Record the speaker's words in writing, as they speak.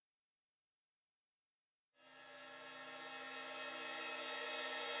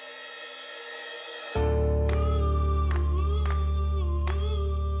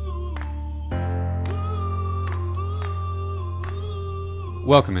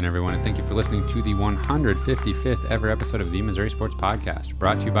Welcome in, everyone, and thank you for listening to the 155th ever episode of the Missouri Sports Podcast,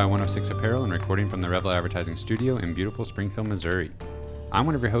 brought to you by 106 Apparel and recording from the Rebel Advertising Studio in beautiful Springfield, Missouri. I'm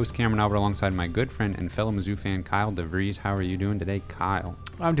one of your hosts, Cameron Albert, alongside my good friend and fellow Mizzou fan, Kyle DeVries. How are you doing today, Kyle?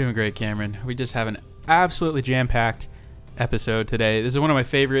 I'm doing great, Cameron. We just have an absolutely jam-packed episode today. This is one of my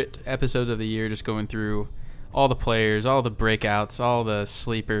favorite episodes of the year, just going through all the players, all the breakouts, all the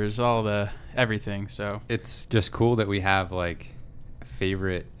sleepers, all the everything. So it's just cool that we have like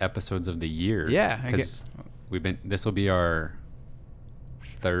favorite episodes of the year. Yeah, because this will be our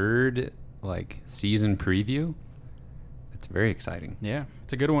third season preview. It's very exciting. Yeah,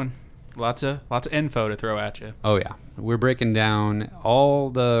 it's a good one. Lots of info to throw at you. Oh yeah, we're breaking down all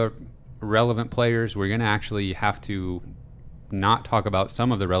the relevant players. We're gonna actually have to not talk about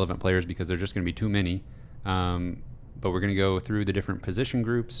some of the relevant players because there's just gonna be too many. But we're gonna go through the different position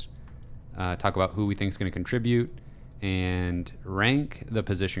groups, talk about who we think is gonna contribute, and rank the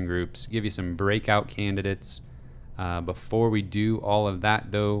position groups, give you some breakout candidates. Before we do all of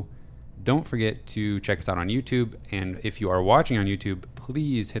that, though, don't forget to check us out on YouTube. And if you are watching on YouTube,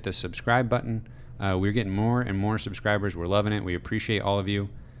 please hit the subscribe button. We're getting more and more subscribers. We're loving it. We appreciate all of you.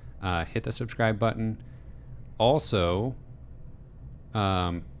 Hit the subscribe button. Also,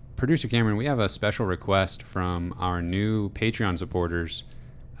 Producer Cameron, we have a special request from our new Patreon supporters.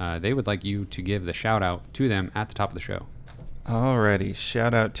 They would like you to give the shout out to them at the top of the show. Alrighty,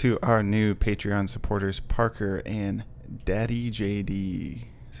 shout out to our new Patreon supporters, Parker and Daddy JD.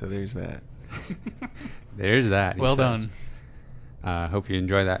 So there's that. There's that. Well done. Hope you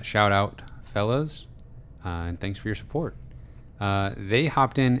enjoy that shout out, fellas. And thanks for your support. They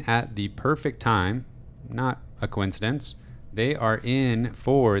hopped in at the perfect time. Not a coincidence. They are in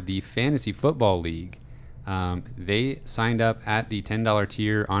for the Fantasy Football League. They signed up at the $10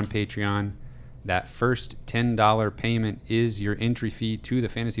 tier on Patreon. That first $10 payment is your entry fee to the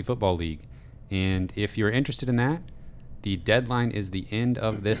Fantasy Football League. And if you're interested in that, the deadline is the end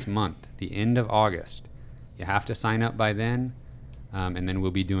of this month, the end of August. You have to sign up by then, and then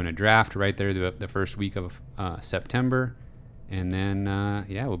we'll be doing a draft right there the first week of September. And then,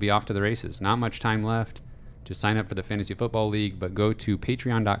 we'll be off to the races. Not much time left to sign up for the Fantasy Football League, but go to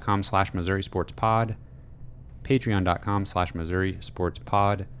patreon.com/Missouri Sports Pod, patreon.com/Missouri Sports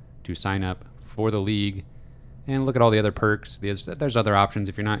Pod to sign up for the league and look at all the other perks. There's other options.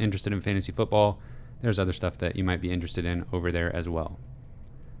 If you're not interested in fantasy football, there's other stuff that you might be interested in over there as well.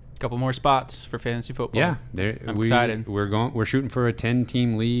 A couple more spots for fantasy football. Yeah, I'm excited. We're shooting for a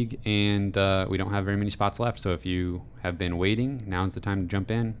 10-team league, and we don't have very many spots left. So if you have been waiting, now's the time to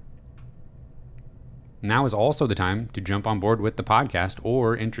jump in. Now is also the time to jump on board with the podcast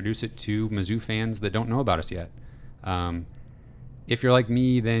or introduce it to Mizzou fans that don't know about us yet. If you're like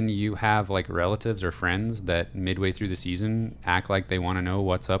me, then you have relatives or friends that midway through the season act like they want to know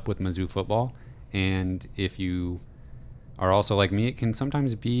what's up with Mizzou football. And if you are also like me, it can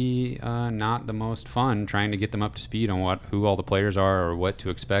sometimes be not the most fun trying to get them up to speed on who all the players are or what to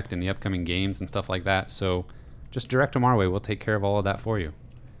expect in the upcoming games and stuff like that. So just direct them our way. We'll take care of all of that for you.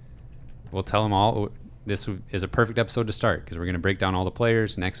 We'll tell them all. This is a perfect episode to start because we're going to break down all the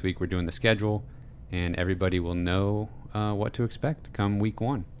players. Next week we're doing the schedule, and everybody will know what to expect come week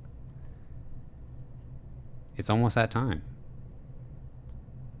 1. It's almost that time.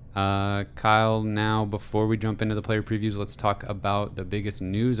 Kyle, now before we jump into the player previews, let's talk about the biggest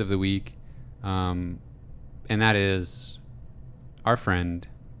news of the week, and that is our friend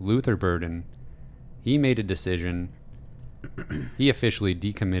Luther Burden. He made a decision. He officially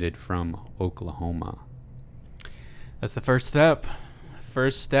decommitted from Oklahoma. That's the first step.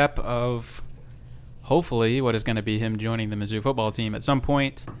 First step of hopefully what is going to be him joining the Mizzou football team at some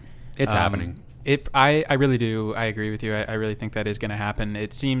point. It's happening. I really do. I agree with you. I really think that is going to happen.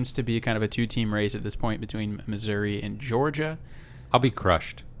 It seems to be kind of a 2-team race at this point between Missouri and Georgia. I'll be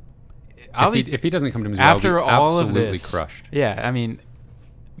crushed. If he doesn't come to Mizzou, after I'll be all absolutely of this, crushed. Yeah, I mean,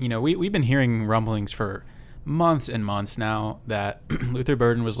 we've been hearing rumblings for months and months now that Luther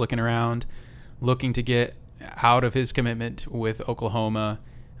Burden was looking around, looking to get out of his commitment with Oklahoma,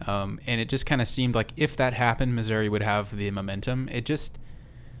 and it just kind of seemed like if that happened, Missouri would have the momentum. It just,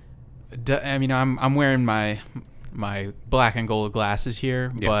 I'm wearing my black and gold glasses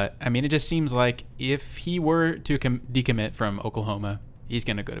here, yeah. But I mean, it just seems like if he were to decommit from Oklahoma, he's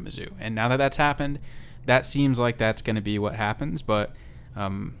going to go to Mizzou. And now that that's happened, that seems like that's going to be what happens. But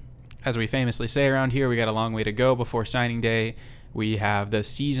as we famously say around here, we got a long way to go before signing day. The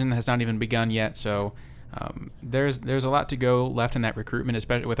season has not even begun yet, so there's a lot to go left in that recruitment,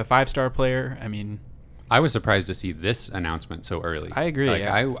 especially with a 5-star player. I mean, I was surprised to see this announcement so early. I agree.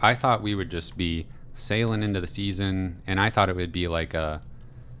 I thought we would just be sailing into the season, and I thought it would be like a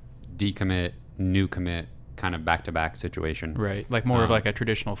decommit, new commit kind of back-to-back situation. Right. Like more of like a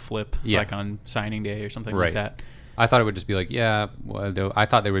traditional flip, yeah. like on signing day or something Right. like that. I thought it would just be like, I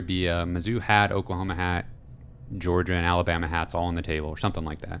thought there would be a Mizzou hat, Oklahoma hat, Georgia and Alabama hats all on the table or something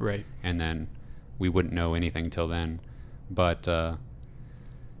like that. Right. And then we wouldn't know anything till then. But, I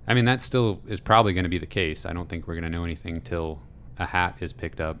mean, that still is probably going to be the case. I don't think we're going to know anything till a hat is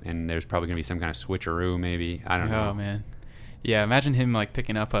picked up, and there's probably going to be some kind of switcheroo maybe. I don't know. Oh, man. Yeah, imagine him like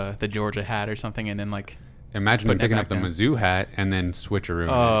picking up the Georgia hat or something and then like... Imagine him picking up the down. Mizzou hat and then switcheroo.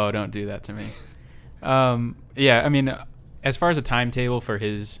 Oh, don't do that to me. Yeah, I mean, as far as a timetable for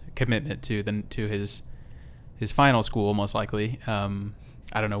his commitment to his final school, most likely,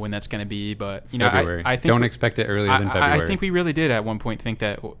 I don't know when that's going to be, but February. I think don't expect it earlier than February. I think we really did at one point think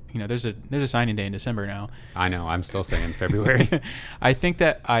that there's a signing day in December now. I know. I'm still saying February. I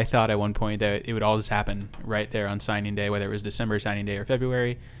thought at one point that it would all just happen right there on signing day, whether it was December signing day or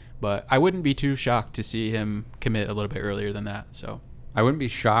February. But I wouldn't be too shocked to see him commit a little bit earlier than that. So I wouldn't be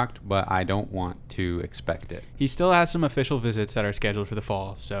shocked, but I don't want to expect it. He still has some official visits that are scheduled for the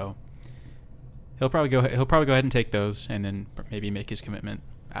fall, so he'll probably go ahead and take those, and then maybe make his commitment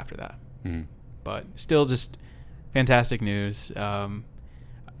after that. Mm. But still, just fantastic news. I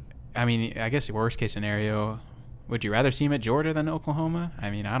mean, I guess the worst case scenario. Would you rather see him at Georgia than Oklahoma? I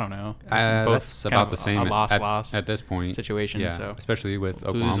mean, I don't know. That's about the same a loss at this point situation. Yeah, so especially with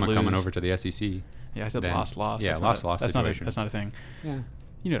Oklahoma coming over to the SEC. Yeah, I said then, loss. Yeah, loss situation. That's not a thing. Yeah,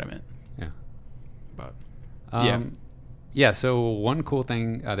 you know what I meant. Yeah, but yeah. So one cool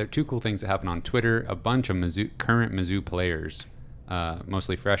thing, there are two cool things that happened on Twitter. A bunch of current Mizzou players,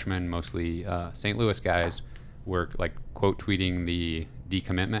 mostly freshmen, mostly St. Louis guys, were like quote tweeting the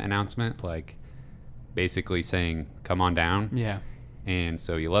decommitment announcement, like basically saying, "Come on down." Yeah. And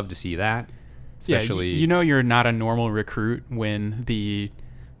so you love to see that. Especially, yeah, you're not a normal recruit when the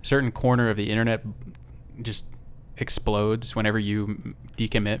certain corner of the internet just explodes whenever you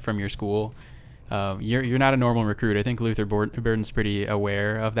decommit from your school. You're not a normal recruit. I think Luther Burden's pretty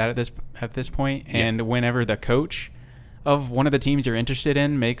aware of that at this point. Yeah. And whenever the coach of one of the teams you're interested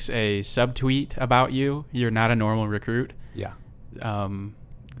in makes a subtweet about you, you're not a normal recruit. Yeah.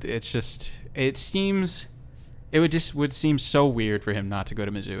 It would seem so weird for him not to go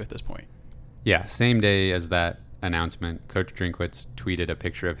to Mizzou at this point. Yeah, same day as that announcement, Coach Drinkwitz tweeted a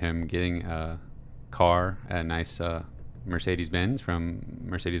picture of him getting a car, a nice Mercedes-Benz from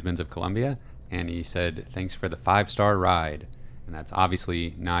Mercedes-Benz of Columbia, and he said, "Thanks for the 5-star ride." And that's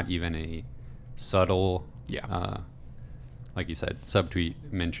obviously not even a subtle, like you said, subtweet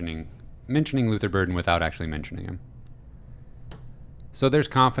mentioning Luther Burden without actually mentioning him. So there's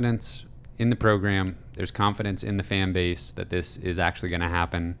confidence in the program. There's confidence in the fan base that this is actually going to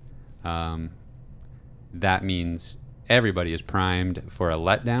happen. That means everybody is primed for a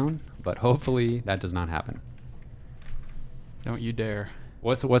letdown, but hopefully that does not happen. Don't you dare.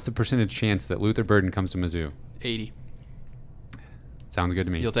 What's the percentage chance that Luther Burden comes to Mizzou? 80. Sounds good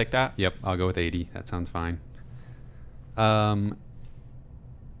to me. You'll take that? Yep, I'll go with 80. That sounds fine. Now,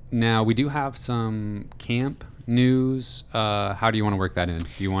 we do have some camp news. How do you want to work that in? Do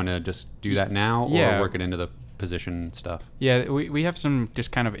you want to just do that now or work it into the position stuff? Yeah, we have some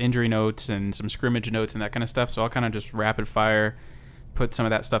just kind of injury notes and some scrimmage notes and that kind of stuff, so I'll kind of just rapid fire put some of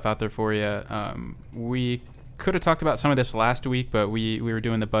that stuff out there for you. We could have talked about some of this last week, but we were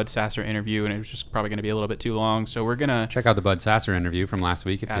doing the Bud Sasser interview, and it was just probably going to be a little bit too long, so we're going to... Check out the Bud Sasser interview from last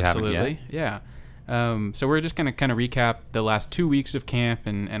week if you haven't yet. Yeah. So we're just going to kind of recap the last 2 weeks of camp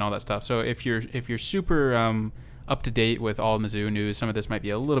and all that stuff. So if you're super up to date with all Mizzou news, some of this might be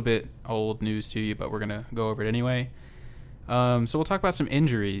a little bit old news to you, but we're going to go over it anyway. So we'll talk about some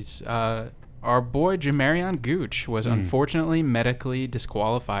injuries. Our boy Jamarion Gooch was unfortunately medically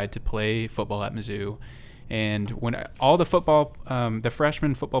disqualified to play football at Mizzou. And when all the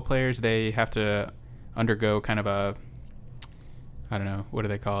freshman football players, they have to undergo kind of a, I don't know, what do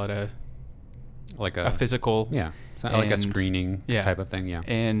they call it? A physical. Yeah. Like a screening type of thing. Yeah.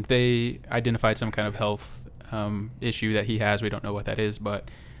 And they identified some kind of health issue that he has. We don't know what that is,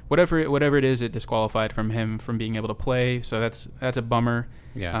 but whatever it is, it disqualified him from being able to play. So that's a bummer.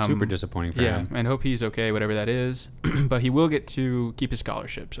 Yeah. Super disappointing for him. Yeah. And hope he's okay, whatever that is. But he will get to keep his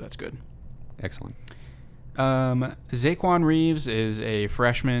scholarship. So that's good. Excellent. Zaquan Reeves is a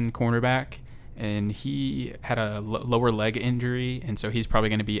freshman cornerback, and he had a lower leg injury, and so he's probably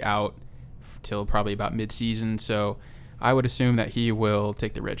going to be out till probably about mid-season. So I would assume that he will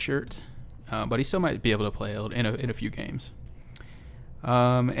take the red shirt, but he still might be able to play in a few games.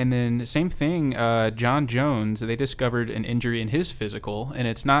 And then same thing, John Jones, they discovered an injury in his physical, and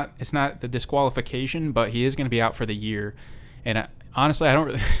it's not the disqualification, but he is going to be out for the year. And honestly,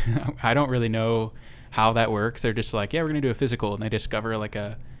 I don't really know how that works. They're just like, yeah, we're gonna do a physical, and they discover like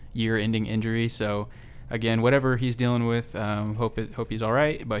a year-ending injury. So again, whatever he's dealing with, hope he's all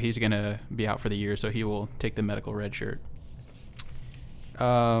right. But he's gonna be out for the year, so he will take the medical red shirt. I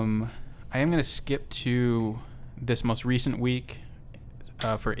am gonna skip to this most recent week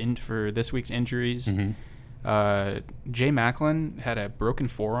for this week's injuries. Jay Macklin had a broken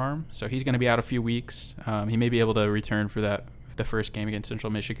forearm, so he's going to be out a few weeks. He may be able to return for the first game against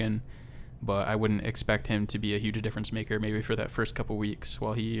Central Michigan, but I wouldn't expect him to be a huge difference maker maybe for that first couple weeks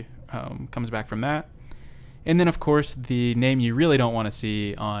while he comes back from that. And then, of course, the name you really don't want to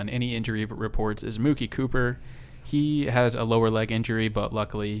see on any injury reports is Mookie Cooper. He has a lower leg injury, but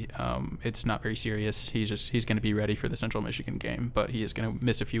luckily it's not very serious. He's going to be ready for the Central Michigan game, but he is going to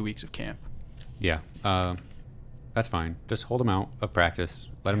miss a few weeks of camp. Yeah, that's fine. Just hold him out of practice.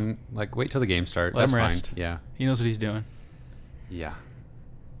 Let him wait till the game starts. Let that's him fine. rest. Yeah, he knows what he's doing. Yeah.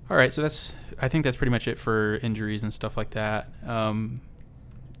 All right, so I think that's pretty much it for injuries and stuff like that.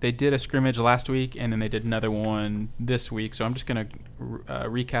 They did a scrimmage last week, and then they did another one this week. So I'm just going to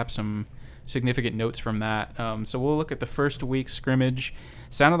recap some significant notes from that. So we'll look at the first week's scrimmage.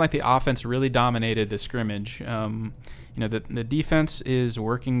 Sounded like the offense really dominated the scrimmage. The defense is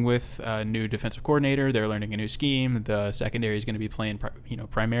working with a new defensive coordinator. They're learning a new scheme. The secondary is going to be playing,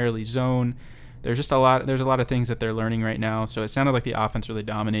 primarily zone. There's a lot of things that they're learning right now. So it sounded like the offense really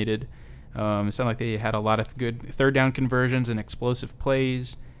dominated. It sounded like they had a lot of good third down conversions and explosive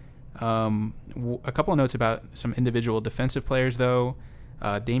plays. A couple of notes about some individual defensive players, though.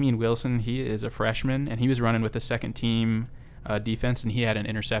 Damian Wilson, he is a freshman, and he was running with the second team defense, and he had an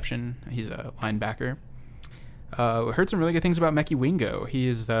interception. He's a linebacker. Heard some really good things about Mekhi Wingo. He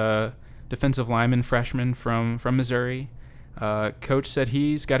is the defensive lineman freshman from Missouri. Coach said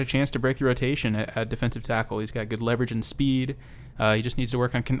he's got a chance to break the rotation at defensive tackle. He's got good leverage and speed. He just needs to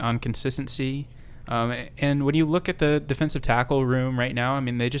work on consistency. And when you look at the defensive tackle room right now, I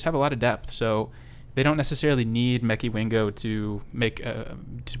mean, they just have a lot of depth. So they don't necessarily need Mekhi Wingo to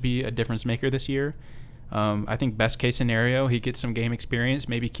be a difference maker this year. I think best case scenario, he gets some game experience,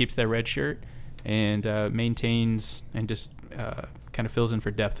 maybe keeps that red shirt, and maintains and just kind of fills in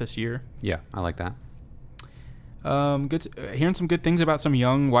for depth this year. Yeah, I like that. Hearing some good things about some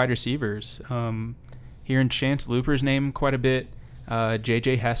young wide receivers. Hearing Chance Looper's name quite a bit.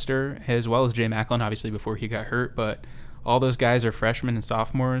 J.J. Hester, as well as Jay Macklin, obviously before he got hurt, but all those guys are freshmen and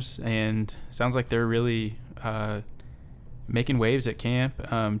sophomores, and sounds like they're really making waves at camp.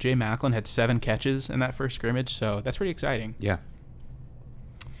 Jay Macklin had 7 catches in that first scrimmage, so that's pretty exciting. Yeah.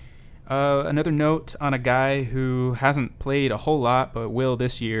 Another note on a guy who hasn't played a whole lot but will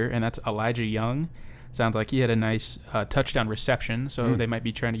this year, and that's Elijah Young. Sounds like he had a nice touchdown reception, so they might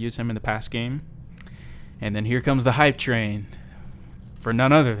be trying to use him in the pass game. And then here comes the hype train for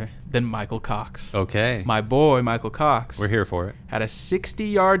none other than Michael Cox. Okay. My boy, Michael Cox. We're here for it. Had a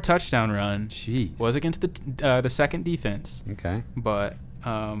 60-yard touchdown run. Jeez. Was against the second defense. Okay. But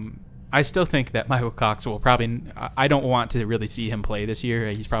I still think that Michael Cox will probably – I don't want to really see him play this year.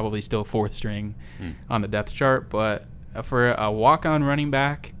 He's probably still 4th string on the depth chart. But for a walk-on running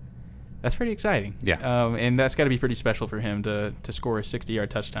back, that's pretty exciting. Yeah. And that's got to be pretty special for him to score a 60-yard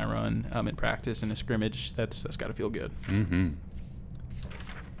touchdown run in practice in a scrimmage. That's got to feel good. Mm-hmm.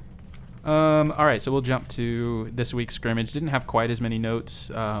 All right, so we'll jump to this week's scrimmage. Didn't have quite as many notes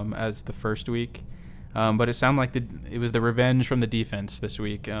as the first week, but it sounded like it was the revenge from the defense this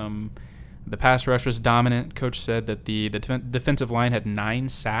week. The pass rush was dominant. Coach said that the defensive line had 9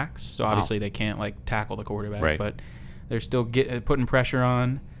 sacks, so obviously they can't tackle the quarterback, right. But they're still putting pressure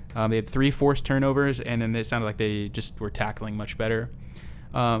on. They had 3 forced turnovers, and then it sounded like they just were tackling much better.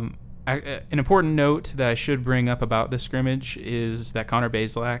 An important note that I should bring up about this scrimmage is that Connor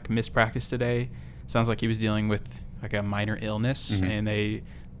Bazelak missed practice today. Sounds like he was dealing with a minor illness, and they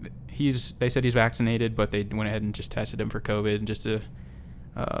said he's vaccinated, but they went ahead and just tested him for COVID just to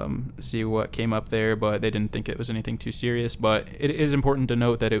see what came up there, but they didn't think it was anything too serious. But it is important to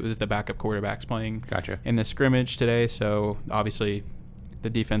note that it was the backup quarterbacks playing in the scrimmage today, so obviously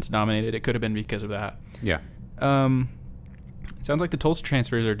the defense dominated. It could have been because of that. Yeah. Sounds like the Tulsa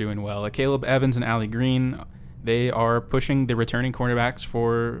transfers are doing well. Caleb Evans and Allie Green, they are pushing the returning cornerbacks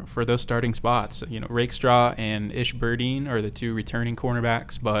for those starting spots. Rakestraw and Ish Burdine are the 2 returning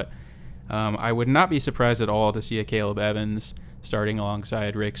cornerbacks, but I would not be surprised at all to see a Caleb Evans starting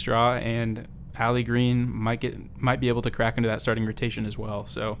alongside Rakestraw, and Allie Green might be able to crack into that starting rotation as well.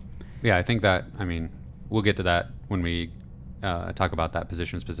 So, yeah, I think that. I mean, we'll get to that when we talk about that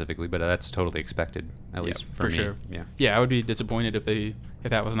position specifically, but that's totally expected, at least for me. Sure. Yeah. Yeah, I would be disappointed if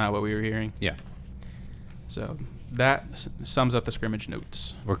that was not what we were hearing. Yeah. So, that sums up the scrimmage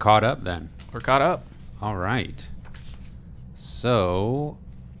notes. We're caught up then. We're caught up. All right. So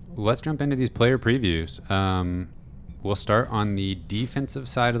let's jump into these player previews. We'll start on the defensive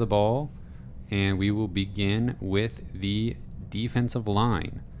side of the ball, and we will begin with the defensive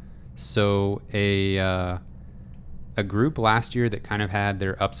line. So a group last year that kind of had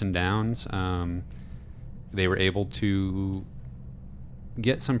their ups and downs. They were able to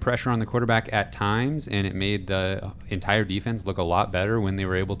get some pressure on the quarterback at times, and it made the entire defense look a lot better when they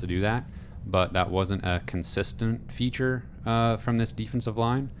were able to do that. But that wasn't a consistent feature from this defensive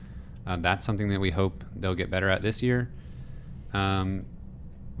line. That's something that we hope they'll get better at this year.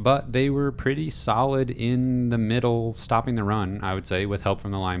 But they were pretty solid in the middle, stopping the run, I would say, with help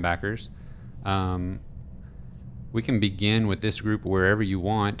from the linebackers. We can begin with this group wherever you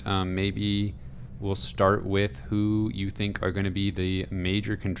want. Maybe we'll start with who you think are going to be the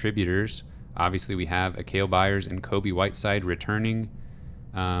major contributors. Obviously, we have Akale Byers and Kobe Whiteside returning,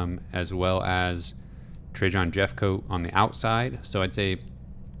 as well as Trajan Jeffcoat on the outside. So I'd say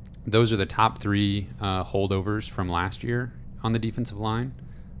those are the top three holdovers from last year on the defensive line.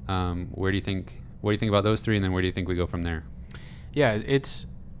 What do you think about those three, and then where do you think we go from there? Yeah,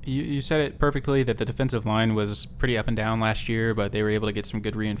 you said it perfectly that the defensive line was pretty up and down last year, but they were able to get some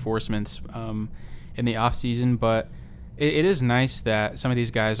good reinforcements in the offseason. But it is nice that some of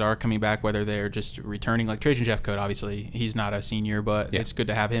these guys are coming back, whether they're just returning. Like Trajan Jeffcoat, obviously, he's not a senior, but it's good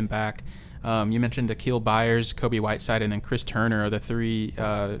to have him back. You mentioned Akale Byers, Kobe Whiteside, and then Chris Turner are the three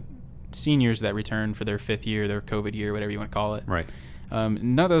seniors that returned for their fifth year, their COVID year, whatever you want to call it. Right.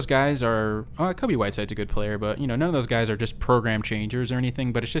 None of those guys are Kobe Whiteside's a good player, but none of those guys are just program changers or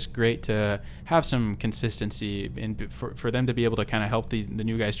anything. But it's just great to have some consistency, and for them to be able to kind of help the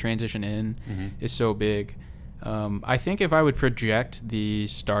new guys transition in is so big. I think if I would project the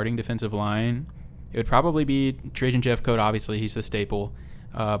starting defensive line, it would probably be Trajan Jeffcoat. Obviously, he's the staple.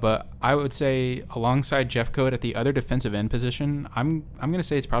 But I would say alongside Jeffcoat at the other defensive end position, I'm going to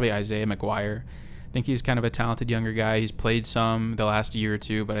say it's probably Isaiah McGuire. I think he's kind of a talented younger guy. He's played some the last year or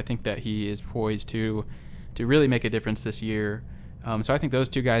two, but I think that he is poised to really make a difference this year. So I think those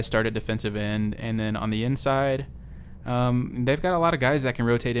two guys start at defensive end. And then on the inside, they've got a lot of guys that can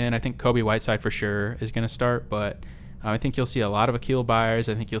rotate in. I think Kobe Whiteside for sure is going to start, but I think you'll see a lot of Akale Byers.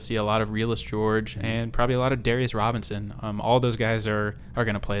 I think you'll see a lot of Realist George and probably a lot of Darius Robinson. All those guys are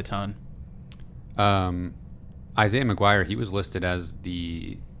going to play a ton. Isaiah McGuire, he was listed as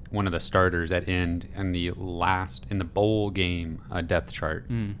one of the starters at end in the bowl game depth chart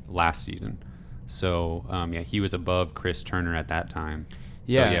last season. So he was above Chris Turner at that time.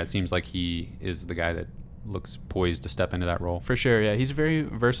 So it seems like he is the guy that looks poised to step into that role. For sure, yeah. He's a very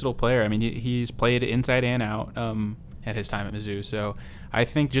versatile player. I mean, he's played inside and out at his time at Mizzou. So I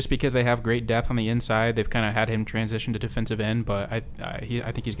think just because they have great depth on the inside, they've kind of had him transition to defensive end, but I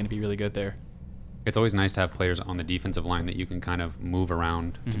think he's going to be really good there. It's always nice to have players on the defensive line that you can kind of move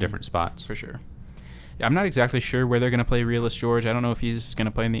around to different spots. For sure. Yeah, I'm not exactly sure where they're going to play Realist George. I don't know if he's going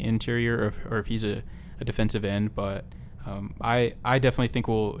to play in the interior or if he's a defensive end, but I definitely think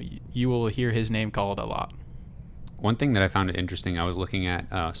you will hear his name called a lot. One thing that I found interesting, I was looking at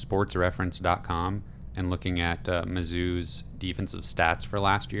sportsreference.com and looking at Mizzou's defensive stats for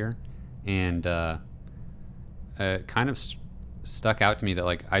last year, and kind of stuck out to me that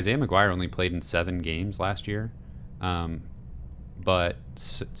like Isaiah McGuire only played in 7 games last year, but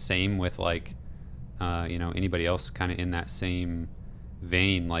same with like anybody else kind of in that same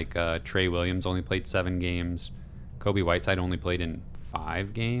vein. Like Trey Williams only played 7 games. Kobe Whiteside only played in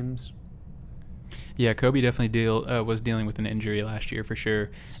 5 games. Yeah, Kobe definitely was dealing with an injury last year for sure,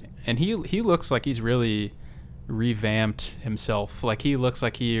 and he looks like he's really revamped himself. Like he looks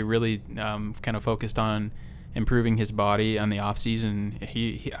like he really kind of focused on improving his body on the off season.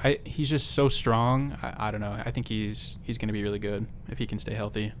 He's just so strong. I don't know. I think he's going to be really good if he can stay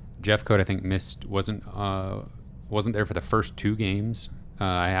healthy. Jeffcoat, I think wasn't there for the first 2 games.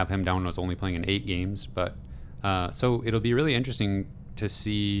 I have him down as only playing in 8 games, but so it'll be really interesting to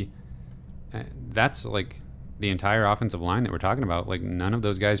see. That's like the entire offensive line that we're talking about. Like none of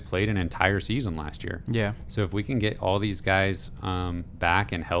those guys played an entire season last year. Yeah. So if we can get all these guys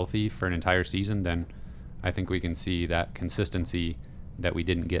back and healthy for an entire season, then I think we can see that consistency that we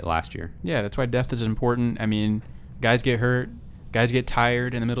didn't get last year. Yeah, that's why depth is important. I mean, guys get hurt, guys get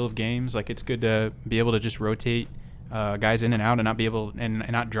tired in the middle of games. Like it's good to be able to just rotate guys in and out and not be able and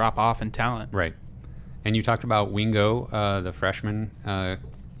not drop off in talent. Right. And you talked about Wingo, the freshman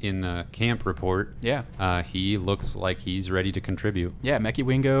in the camp report. Yeah. He looks like he's ready to contribute. Yeah, Mekhi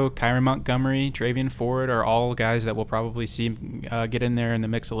Wingo, Kyron Montgomery, Travian Ford are all guys that we'll probably see get in there in the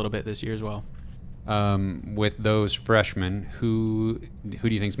mix a little bit this year as well. With those freshmen, who do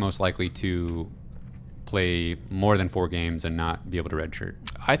you think is most likely to play more than 4 games and not be able to redshirt?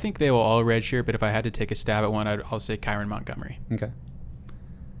 I think they will all redshirt, but if I had to take a stab at one, I'll say Kyron Montgomery. Okay.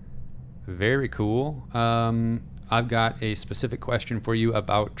 Very cool. I've got a specific question for you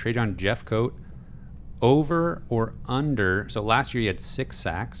about Trajan Jeffcoat. Over or under? So last year he had 6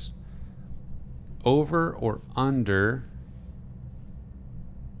 sacks. Over or under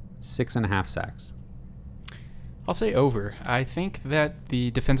 6.5 sacks? I'll say over. I think that the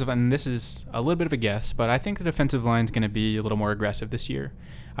defensive line, and this is a little bit of a guess, but I think the defensive line is going to be a little more aggressive this year.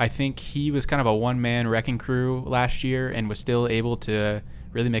 I think he was kind of a one-man wrecking crew last year and was still able to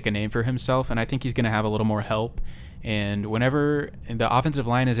really make a name for himself, and I think he's going to have a little more help. And whenever the offensive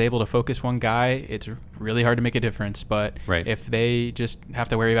line is able to focus one guy, it's really hard to make a difference. But if they just have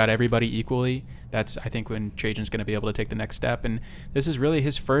to worry about everybody equally, that's, I think, when Trajan's going to be able to take the next step. And this is really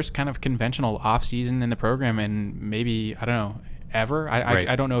his first kind of conventional offseason in the program, and maybe, I don't know, ever.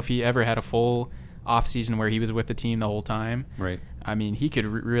 I don't know if he ever had a full offseason where he was with the team the whole time. Right. I mean, he could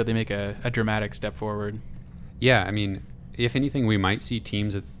really make a dramatic step forward. Yeah, I mean, if anything, we might see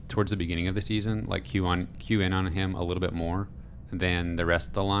teams towards the beginning of the season like cue in on him a little bit more than the rest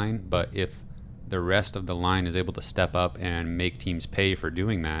of the line. But if the rest of the line is able to step up and make teams pay for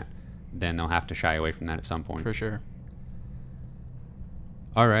doing that, then they'll have to shy away from that at some point. For sure.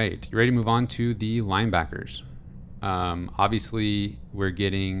 All right. You ready to move on to the linebackers? Obviously, we're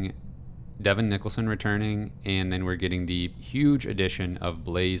getting Devin Nicholson returning, and then we're getting the huge addition of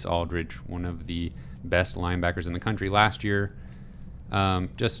Blaze Aldridge, one of the best linebackers in the country last year.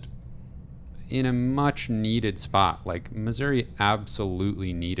 Just in a much needed spot. Like, Missouri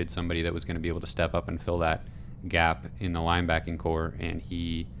absolutely needed somebody that was going to be able to step up and fill that gap in the linebacking core, and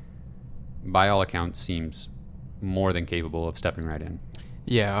he, by all accounts, seems more than capable of stepping right in.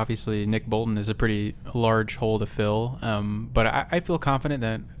 Yeah, obviously Nick Bolton is a pretty large hole to fill, but I feel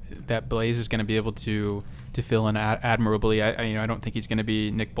confident that Blaze is going to be able to fill in admirably. I don't think he's going to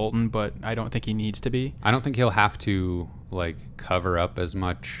be Nick Bolton, but I don't think he needs to be. I don't think he'll have to cover up as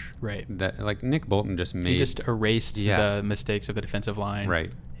much. Right. That Nick Bolton just erased the mistakes of the defensive line.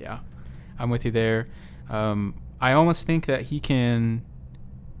 Right. Yeah, I'm with you there. I almost think that he can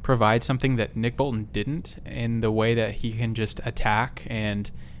provide something that Nick Bolton didn't, in the way that he can just attack,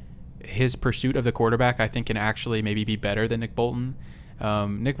 and his pursuit of the quarterback, I think, can actually maybe be better than Nick Bolton.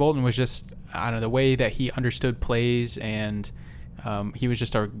 Nick Bolton was just, I don't know, the way that he understood plays, and he was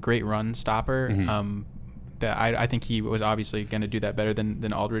just a great run stopper. Mm-hmm. That I think he was obviously going to do that better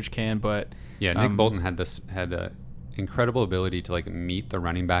than Aldridge can. But yeah, Nick Bolton had the incredible ability to meet the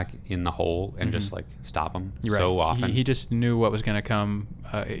running back in the hole and just stop him so often. He just knew what was going to come.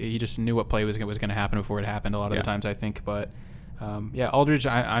 He just knew what play was going to happen before it happened a lot of the times, I think. But Aldridge,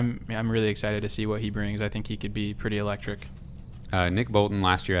 I'm really excited to see what he brings. I think he could be pretty electric. Nick Bolton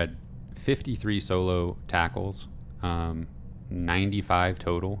last year had 53 solo tackles, 95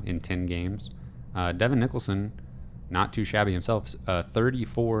 total in 10 games. Devin Nicholson, not too shabby himself,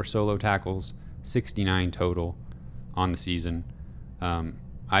 34 solo tackles, 69 total on the season.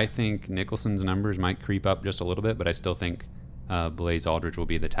 I think Nicholson's numbers might creep up just a little bit, but I still think Blaze Aldridge will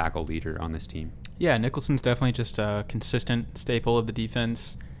be the tackle leader on this team. Yeah, Nicholson's definitely just a consistent staple of the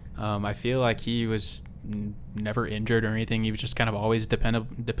defense. I feel like he was never injured or anything. He was just kind of always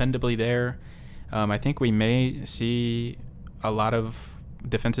dependably there. I think we may see a lot of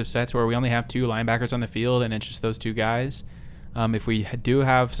defensive sets where we only have 2 linebackers on the field and it's just those 2 guys. If we do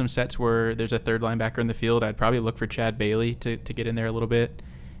have some sets where there's a third linebacker in the field, I'd probably look for Chad Bailey to get in there a little bit.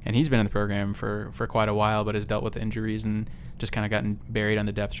 And he's been in the program for quite a while, but has dealt with injuries and just kind of gotten buried on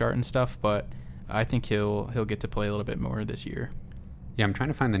the depth chart and stuff. But I think he'll get to play a little bit more this year. Yeah, I'm trying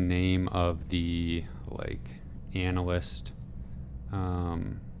to find the name of the analyst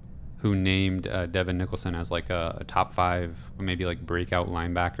who named Devin Nicholson as a top 5, or maybe breakout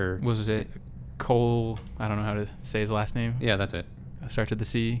linebacker. Was it Cole? I don't know how to say his last name. Yeah, that's it. Starts with the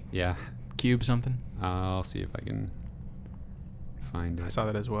C. Yeah. Cube something. I'll see if I can find it. I saw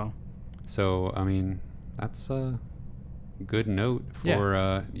that as well. So, I mean, that's a good note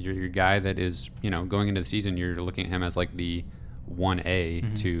for your guy that is, going into the season, you're looking at him as the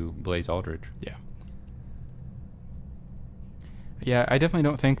 1A to Blaze Aldridge. Yeah. Yeah, I definitely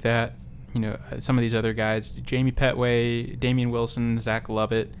don't think that, some of these other guys, Jamie Petway, Damian Wilson, Zach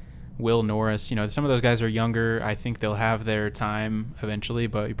Lovett, Will Norris, some of those guys are younger. I think they'll have their time eventually,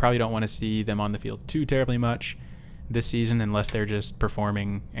 but you probably don't want to see them on the field too terribly much this season unless they're just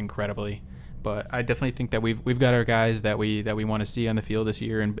performing incredibly. But I definitely think that we've got our guys that we want to see on the field this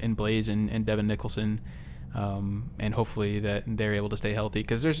year in Blaze and Devin Nicholson. and hopefully that they're able to stay healthy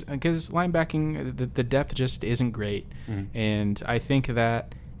because linebacking the depth just isn't great, and I think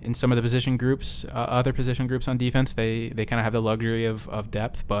that in some of the position groups, other position groups on defense, they kind of have the luxury of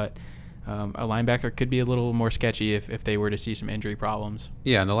depth, but a linebacker could be a little more sketchy if they were to see some injury problems.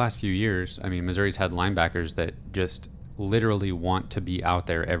 Yeah, in the last few years, I mean, Missouri's had linebackers that just literally want to be out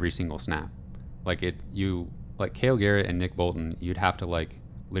there every single snap. Like Cale Garrett and Nick Bolton, you'd have to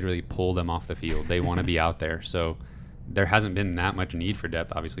literally pull them off the field. They want to be out there. So there hasn't been that much need for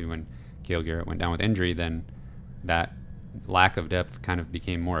depth. Obviously, when Cale Garrett went down with injury, then that lack of depth kind of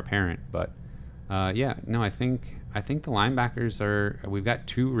became more apparent. But I think the linebackers we've got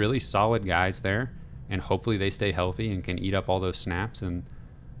two really solid guys there, and hopefully they stay healthy and can eat up all those snaps, and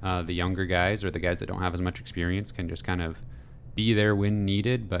the younger guys or the guys that don't have as much experience can just kind of be there when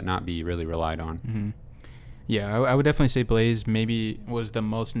needed but not be really relied on. Mm-hmm. Yeah, I would definitely say Blaze maybe was the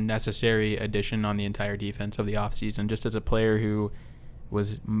most necessary addition on the entire defense of the offseason, just as a player who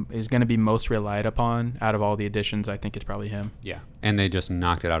is going to be most relied upon out of all the additions. I think it's probably him. Yeah, and they just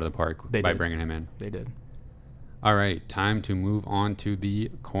knocked it out of the park by bringing him in. They did. All right, time to move on to the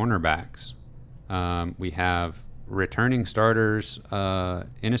cornerbacks. We have returning starters,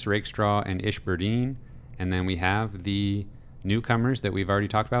 Ennis Rakestraw and Ish Burdine, and then we have the newcomers that we've already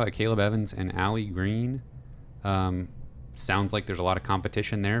talked about, Caleb Evans and Allie Green. Sounds like there's a lot of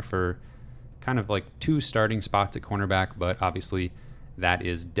competition there for kind of two starting spots at cornerback, but obviously that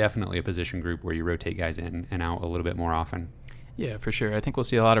is definitely a position group where you rotate guys in and out a little bit more often. Yeah, for sure. I think we'll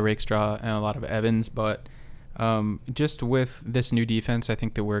see a lot of Rakestraw and a lot of Evans, but just with this new defense, I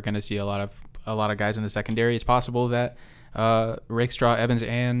think that we're going to see a lot of guys in the secondary. It's possible that Rakestraw, Evans,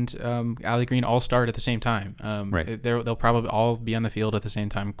 and Allie Green all start at the same time. Right. They'll probably all be on the field at the same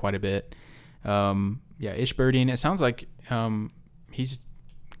time quite a bit. Ish Burdine, it sounds like he's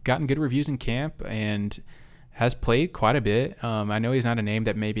gotten good reviews in camp and has played quite a bit. I know he's not a name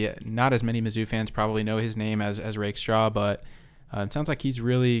that maybe not as many Mizzou fans probably know his name as Rakestraw, but it sounds like he's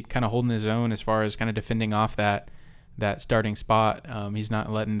really kind of holding his own as far as kind of defending off that starting spot. He's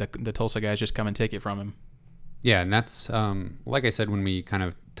not letting the Tulsa guys just come and take it from him. Yeah, and that's like I said when we kind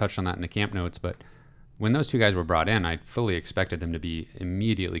of touched on that in the camp notes, but when those two guys were brought in, I fully expected them to be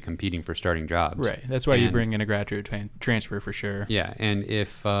immediately competing for starting jobs. Right. That's why you bring in a graduate transfer for sure. Yeah, and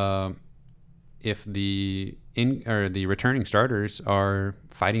if the returning starters are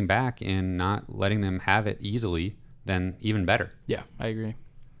fighting back and not letting them have it easily, then even better. Yeah, I agree.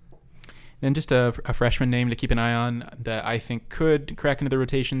 Then just a freshman name to keep an eye on that I think could crack into the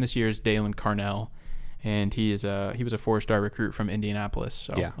rotation this year is Dalen Carnell. And he was a 4-star recruit from Indianapolis,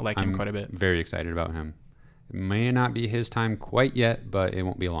 so yeah, I like him quite a bit. Very excited about him. It may not be his time quite yet, but it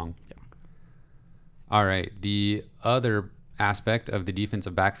won't be long. Yeah. All right, the other aspect of the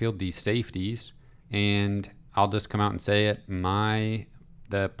defensive backfield, the safeties, and I'll just come out and say it.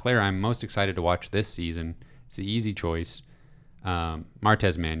 The player I'm most excited to watch this season, it's the easy choice,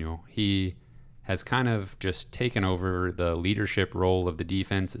 Martez Manuel. He has kind of just taken over the leadership role of the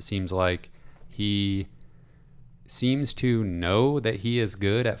defense. It seems like he seems to know that he is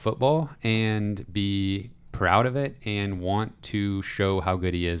good at football and be proud of it and want to show how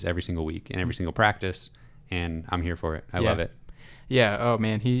good he is every single week and every single practice, and I'm here for it. I love it. Yeah, oh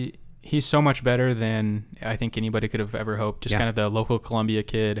man, he's so much better than I think anybody could have ever hoped. Just kind of the local Columbia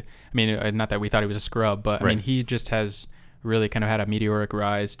kid. I mean, not that we thought he was a scrub, but right. I mean, he just has really kind of had a meteoric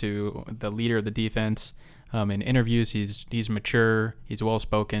rise to the leader of the defense. In interviews, he's mature, he's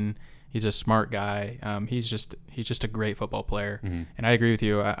well-spoken. He's a smart guy. He's just a great football player. Mm-hmm. And I agree with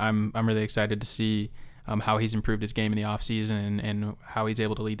you. I'm really excited to see how he's improved his game in the offseason and how he's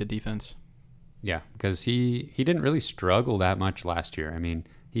able to lead the defense. Yeah, because he didn't really struggle that much last year. I mean,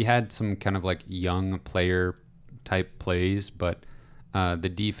 he had some kind of young player type plays, but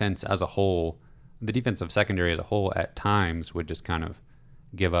the defense as a whole, the defensive secondary as a whole at times would just kind of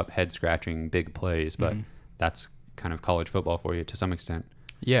give up head-scratching big plays. But that's kind of college football for you to some extent.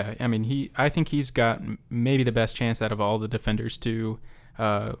 Yeah, I mean, I think he's got maybe the best chance out of all the defenders to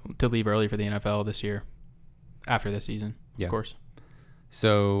leave early for the NFL this year, after this season, of course.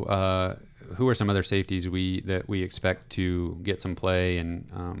 So, who are some other safeties that we expect to get some play,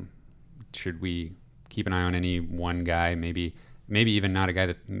 and should we keep an eye on any one guy? Maybe even not a guy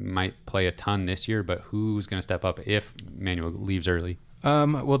that might play a ton this year, but who's going to step up if Manuel leaves early?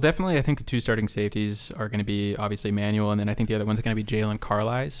 Well, definitely, I think the two starting safeties are going to be obviously Manuel, and then I think the other one's going to be Jalen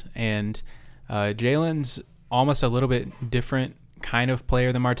Carlisle. And Jalen's almost a little bit different kind of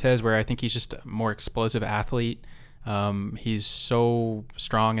player than Martez, where I think he's just a more explosive athlete. He's so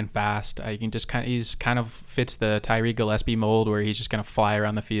strong and fast. He's kind of fits the Tyree Gillespie mold, where he's just going to fly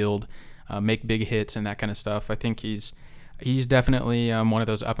around the field. make big hits and that kind of stuff. I think he's definitely one of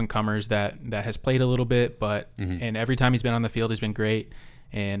those up and comers that has played a little bit, but and every time he's been on the field, he's been great.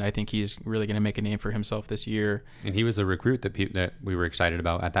 And I think he's really going to make a name for himself this year. And he was a recruit that we were excited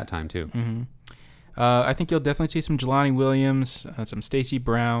about at that time too. I think you'll definitely see some Jelani Williams, some Stacey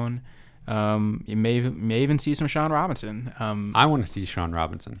Brown. You may even see some Sean Robinson. I want to see Sean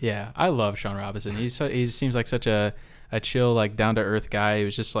Robinson. Yeah, I love Sean Robinson. He seems like such a chill, like down to earth guy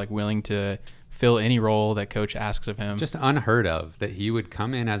who's just like willing to fill any role that coach asks of him. Just unheard of that he would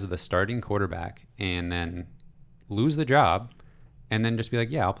come in as the starting quarterback and then lose the job and then just be like,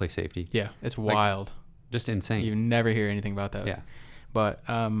 yeah, I'll play safety. Yeah, it's wild. Just insane. You never hear anything about that. Yeah. But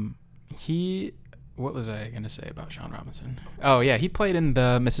what was I going to say about Sean Robinson? Oh, yeah, he played in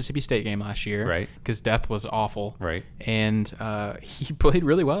the Mississippi State game last year. Right. Because depth was awful. Right. And he played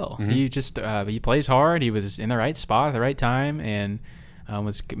really well. He just he plays hard. He was in the right spot at the right time and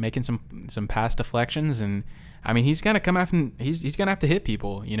was making some pass deflections. And, I mean, he's going to come out and he's going to have to hit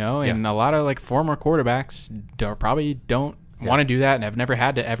people, you know? And a lot of, like, former quarterbacks probably don't want to do that and have never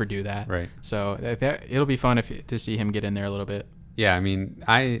had to ever do that. Right. So it'll be fun to see him get in there a little bit. Yeah, I mean,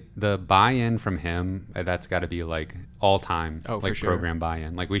 the buy-in from him, that's got to be like all-time, like program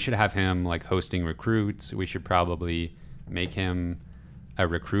buy-in. Like we should have him like hosting recruits. We should probably make him a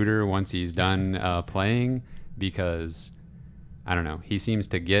recruiter once he's done playing, because I don't know, he seems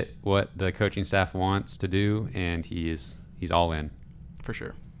to get what the coaching staff wants to do, and he's all in. For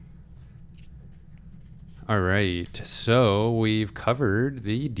sure. All right, so we've covered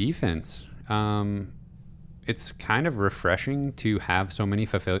the defense. It's kind of refreshing to have so many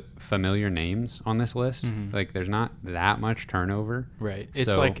familiar names on this list. Like, there's not that much turnover. Right.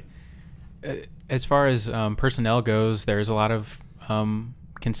 It's like, as far as personnel goes, there's a lot of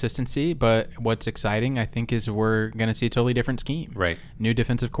consistency, but what's exciting, I think, is we're going to see a totally different scheme. Right. New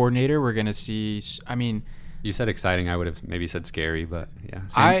defensive coordinator. We're going to see, I mean... You said exciting. I would have maybe said scary, but yeah.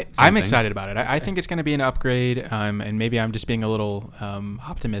 I'm excited about it. I think it's going to be an upgrade, and maybe I'm just being a little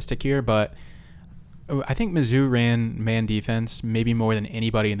optimistic here, but I think Mizzou ran man defense maybe more than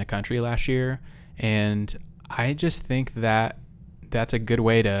anybody in the country last year, and I just think that that's a good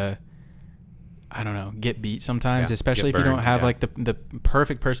way to, I don't know, get beat sometimes, especially if you don't have like the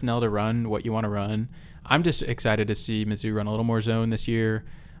perfect personnel to run what you want to run. I'm just excited to see Mizzou run a little more zone this year.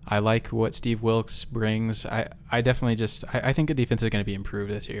 I like what Steve Wilkes brings. I definitely I think the defense is going to be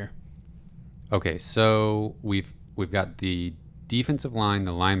improved this year. Okay, so we've got the defensive line,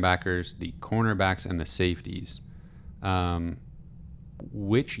 the linebackers, the cornerbacks, and the safeties.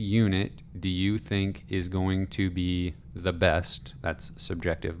 Which unit do you think is going to be the best? That's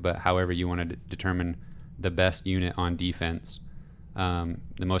subjective, but however you want to determine the best unit on defense, the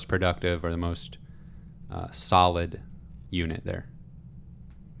most productive or the most solid unit there?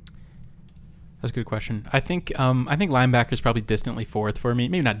 That's a good question. I think linebacker is probably distantly fourth for me.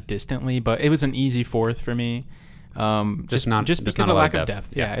 Maybe not distantly, but it was an easy fourth for me. Just because of lack of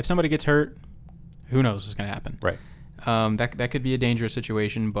depth. Yeah. If somebody gets hurt, who knows what's going to happen. Right. That could be a dangerous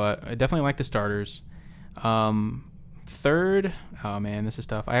situation, but I definitely like the starters. Third, oh man, this is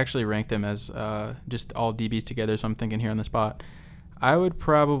tough. I actually ranked them as just all DBs together, so I'm thinking here on the spot. I would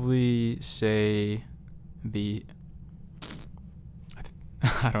probably say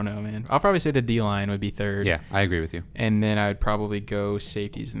I don't know, man. I'll probably say the D-line would be third. Yeah, I agree with you. And then I would probably go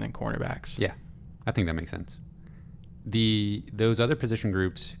safeties and then cornerbacks. Yeah, I think that makes sense. Those other position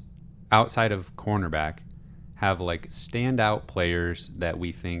groups outside of cornerback have like standout players that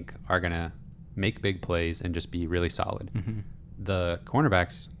we think are going to make big plays and just be really solid. The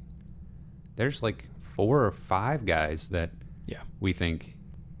cornerbacks, there's like 4 or 5 guys that we think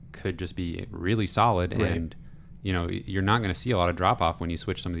could just be really solid. Right. And, you know, you're not going to see a lot of drop off when you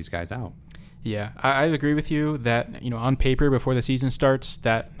switch some of these guys out. Yeah, I agree with you that, you know, on paper before the season starts,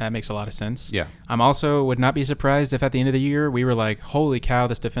 that makes a lot of sense. Yeah. I'm also would not be surprised if at the end of the year we were like, holy cow,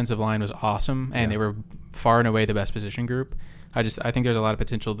 this defensive line was awesome, and they were far and away the best position group. I think there's a lot of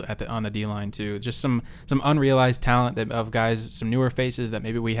potential on the D-line too. Just some unrealized talent of guys, some newer faces that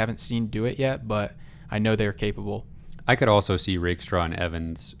maybe we haven't seen do it yet, but I know they're capable. I could also see Rakestraw and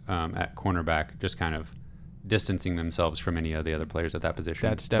Evans at cornerback just kind of distancing themselves from any of the other players at that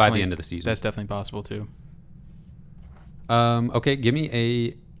position by the end of the season. That's definitely possible too. Okay, give me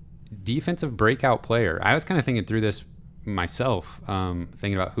a defensive breakout player. I was kind of thinking through this myself,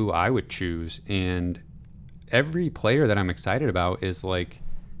 thinking about who I would choose, and every player that I'm excited about is like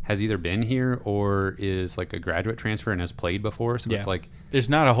has either been here or is like a graduate transfer and has played before. So it's like there's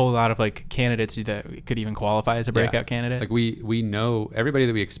not a whole lot of like candidates that could even qualify as a breakout candidate. Like we know everybody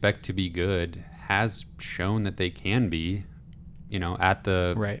that we expect to be good has shown that they can be, at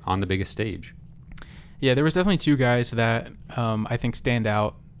the Right. on the biggest stage. Yeah, there was definitely two guys that I think stand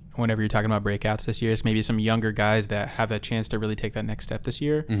out whenever you're talking about breakouts this year. It's maybe some younger guys that have that chance to really take that next step this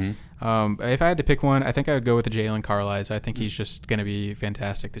year. Mm-hmm. If I had to pick one, I think I would go with the Jalen Carlisle. I think he's just going to be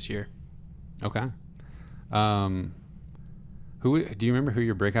fantastic this year. Okay. Who do you remember who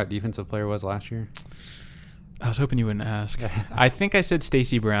your breakout defensive player was last year? I was hoping you wouldn't ask. I think I said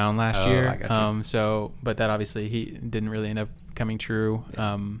Stacey Brown last year. I got you. But that obviously he didn't really end up coming true.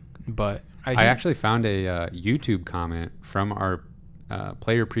 But I actually found a YouTube comment from our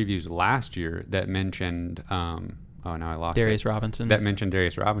player previews last year that mentioned now I lost Darius it. Robinson. That mentioned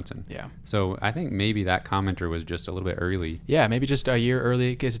Darius Robinson. Yeah. So I think maybe that commenter was just a little bit early. Yeah, maybe just a year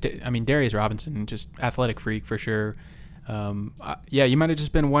early. Because Darius Robinson, just athletic freak for sure. You might have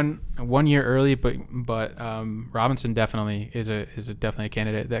just been one year early, but Robinson definitely is definitely a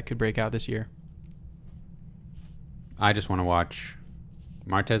candidate that could break out this year. I just want to watch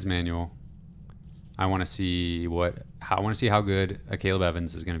Martez Manuel. I want to see how good a Caleb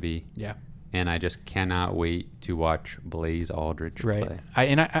Evans is going to be. Yeah. And I just cannot wait to watch Blaze Aldridge play.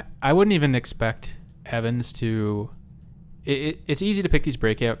 I wouldn't even expect Evans to. It's easy to pick these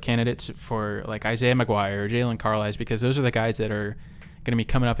breakout candidates for like Isaiah McGuire or Jalen Carlisle because those are the guys that are going to be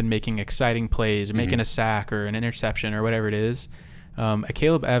coming up and making exciting plays or making a sack or an interception or whatever it is. A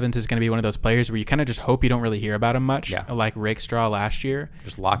Caleb Evans is going to be one of those players where you kind of just hope you don't really hear about him much, like Rakestraw last year.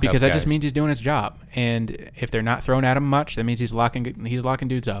 Just lock up because that guys. just means he's doing his job. And if they're not throwing at him much, that means he's locking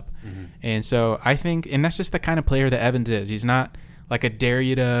dudes up. Mm-hmm. And so I think, and that's just the kind of player that Evans is. He's not like a dare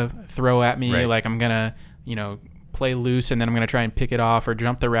you to throw at me, like I'm going to, play loose and then I'm going to try and pick it off or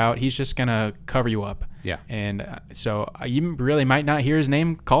jump the route. He's just going to cover you up. Yeah. And so you really might not hear his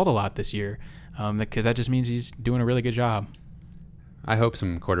name called a lot this year because that just means he's doing a really good job. I hope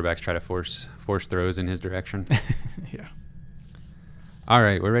some quarterbacks try to force throws in his direction. Yeah. All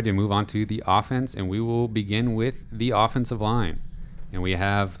right, we're ready to move on to the offense, and we will begin with the offensive line. And we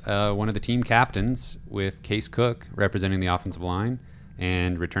have one of the team captains with Case Cook representing the offensive line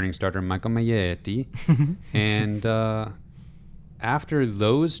and returning starter Michael Maietti. And after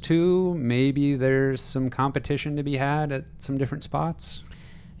those two, maybe there's some competition to be had at some different spots.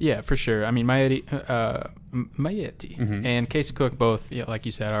 Yeah, for sure. I mean, Maietti and Case Cook both, like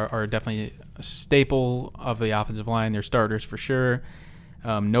you said, are definitely a staple of the offensive line. They're starters for sure.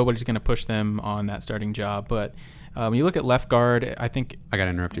 Nobody's going to push them on that starting job. But when you look at left guard, I think I got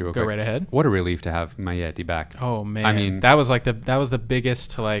to interrupt you real quick. Go right ahead. What a relief to have Maietti back. Oh man, I mean, that was the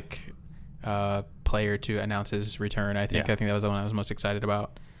biggest player to announce his return. I think that was the one I was most excited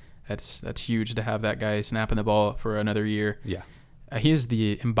about. That's huge to have that guy snapping the ball for another year. Yeah. He is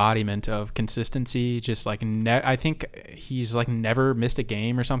the embodiment of consistency. Just like I think he's like never missed a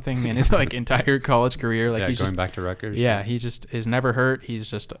game or something in his like entire college career. Like he's going back to Rutgers. Yeah, he just is never hurt.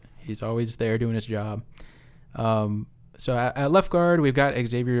 He's always there doing his job. So at left guard we've got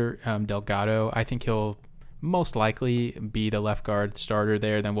Xavier Delgado. I think he'll most likely be the left guard starter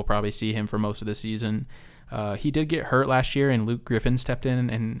there. Then we'll probably see him for most of the season. He did get hurt last year, and Luke Griffin stepped in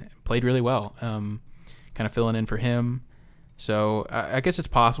and played really well, kind of filling in for him. So I guess it's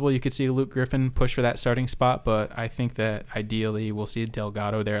possible you could see Luke Griffin push for that starting spot, but I think that ideally we'll see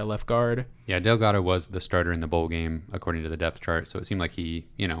Delgado there at left guard. Yeah, Delgado was the starter in the bowl game according to the depth chart, so it seemed like he,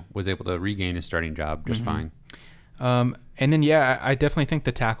 was able to regain his starting job just fine. And then, I definitely think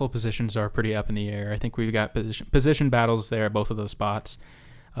the tackle positions are pretty up in the air. I think we've got position battles there at both of those spots.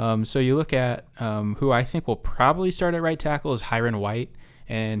 So you look at who I think will probably start at right tackle is Hiron White.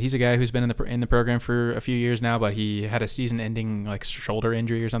 And he's a guy who's been in the program for a few years now, but he had a season-ending like shoulder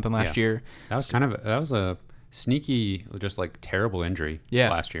injury or something last year. That was a sneaky, just like terrible injury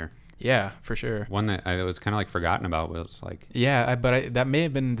last year. Yeah, for sure. One that I was kind of like forgotten about was like that may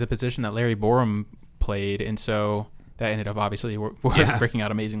have been the position that Larry Borum played, and so that ended up obviously working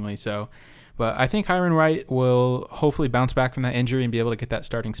out amazingly. So, but I think Hiron White will hopefully bounce back from that injury and be able to get that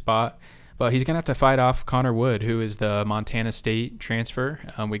starting spot. But he's going to have to fight off Connor Wood, who is the Montana State transfer.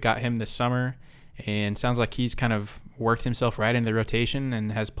 We got him this summer, and sounds like he's kind of worked himself right into the rotation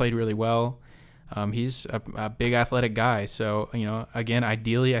and has played really well. He's a big athletic guy. So, again,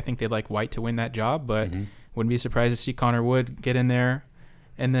 ideally, I think they'd like White to win that job, but wouldn't be surprised to see Connor Wood get in there.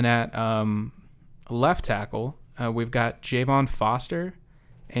 And then at left tackle, we've got Javon Foster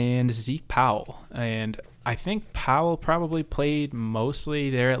and Zeke Powell. And I think Powell probably played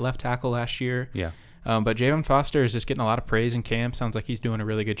mostly there at left tackle last year. Yeah. But Javon Foster is just getting a lot of praise in camp. Sounds like he's doing a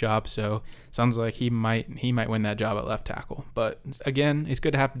really good job. So sounds like he might win that job at left tackle. But again, it's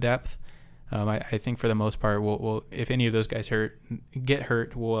good to have depth. I think for the most part, we'll if any of those guys get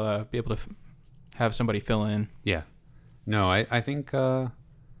hurt, we'll be able to have somebody fill in. Yeah. No, I think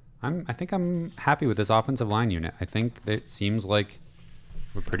I'm happy with this offensive line unit. I think that it seems like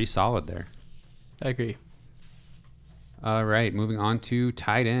we're pretty solid there. I agree. All right, moving on to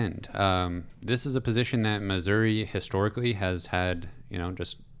tight end. This is a position that Missouri historically has had,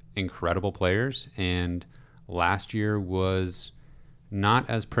 just incredible players, and last year was not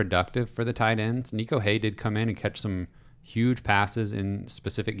as productive for the tight ends. Nico Hay did come in and catch some huge passes in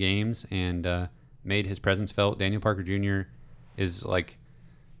specific games and made his presence felt. Daniel Parker Jr. is like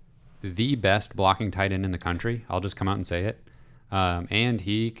the best blocking tight end in the country. I'll just come out and say it. And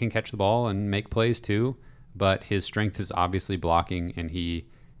he can catch the ball and make plays too, but his strength is obviously blocking, and he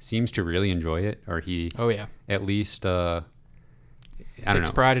seems to really enjoy it, or he at least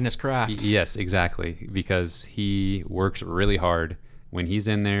takes pride in his craft. Yes, exactly, because he works really hard when he's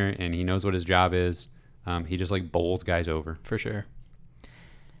in there and he knows what his job is. He just like bowls guys over. For sure.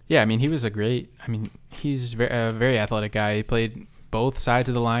 Yeah, I mean, he's a very athletic guy. He played both sides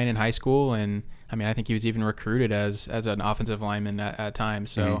of the line in high school, and I think he was even recruited as an offensive lineman at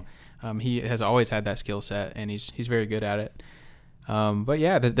times. So he has always had that skill set, and he's very good at it. But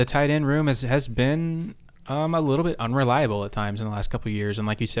yeah, the tight end room has been a little bit unreliable at times in the last couple of years. And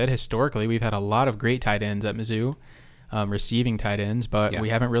like you said, historically, we've had a lot of great tight ends at Mizzou, receiving tight ends, but we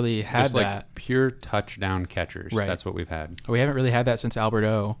haven't really had just that. Like pure touchdown catchers. Right. That's what we've had. We haven't really had that since Albert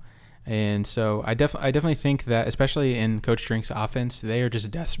O. And so I definitely think that, especially in Coach Drink's offense, they are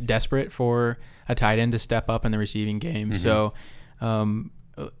just desperate for a tight end to step up in the receiving game. So, like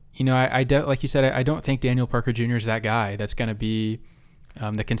you said, I don't think Daniel Parker Jr. is that guy that's going to be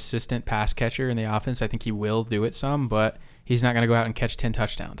the consistent pass catcher in the offense. I think he will do it some, but he's not going to go out and catch 10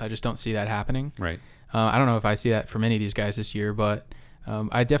 touchdowns. I just don't see that happening. Right. I don't know if I see that from any of these guys this year, but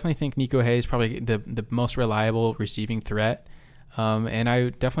I definitely think Nico Hay is probably the most reliable receiving threat. And I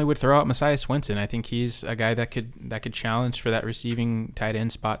definitely would throw out Messiah Swinson. I think he's a guy that could challenge for that receiving tight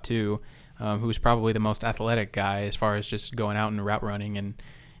end spot too, who's probably the most athletic guy as far as just going out and route running and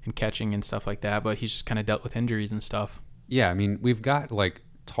catching and stuff like that. But he's just kind of dealt with injuries and stuff. Yeah, I mean, we've got like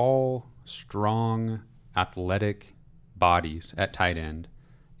tall, strong, athletic bodies at tight end.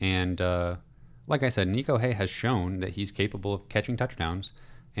 And like I said, Nico Hay has shown that he's capable of catching touchdowns.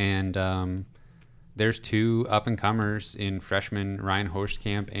 And there's two up-and-comers in freshmen Ryan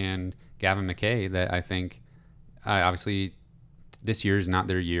Horstkamp and Gavin McKay that I think obviously this year is not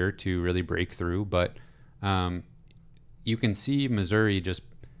their year to really break through, but you can see Missouri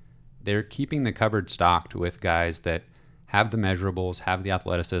they're keeping the cupboard stocked with guys that have the measurables, have the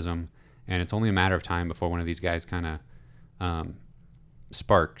athleticism, and it's only a matter of time before one of these guys kind of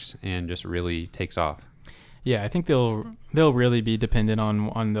sparks and just really takes off. Yeah, I think they'll really be dependent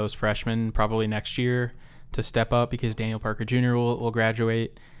on those freshmen probably next year to step up because Daniel Parker Jr. will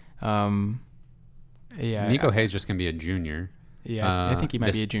graduate. Nico Hay's just going to be a junior. Yeah, I think he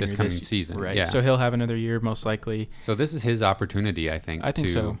might be a junior this coming season. Right, yeah. So he'll have another year most likely. So this is his opportunity, I think to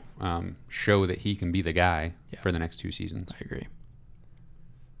so. Show that he can be the guy for the next 2 seasons. I agree.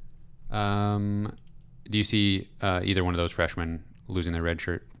 Do you see either one of those freshmen losing their red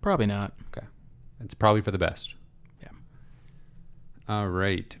shirt? Probably not. Okay. It's probably for the best. Yeah. All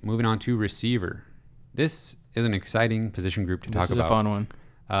right. Moving on to receiver. This is an exciting position group to talk about. This is a fun one.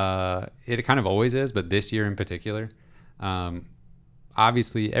 It kind of always is, but this year in particular.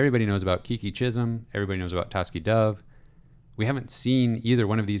 Obviously, everybody knows about Kiki Chisholm. Everybody knows about Tusky Dove. We haven't seen either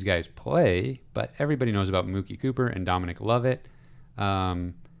one of these guys play, but everybody knows about Mookie Cooper and Dominic Lovett.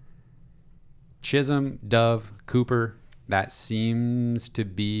 Chisholm, Dove, Cooper, that seems to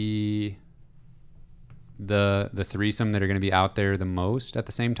be the threesome that are going to be out there the most at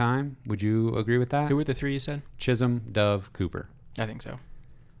the same time. Would you agree with that? Who were the three you said? Chisholm, Dove, Cooper. I think so.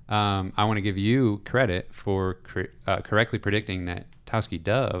 I want to give you credit for correctly predicting that Towski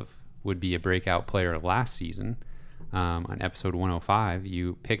Dove would be a breakout player last season. On episode 105,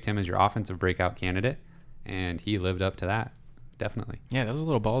 you picked him as your offensive breakout candidate, and he lived up to that. Definitely. Yeah, that was a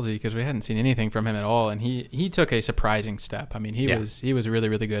little ballsy because we hadn't seen anything from him at all, and he took a surprising step. I mean, he was really,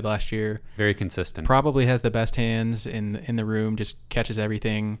 really good last year. Very consistent. Probably has the best hands in the room. Just catches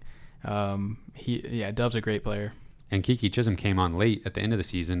everything. Dove's a great player. And Kiki Chisholm came on late at the end of the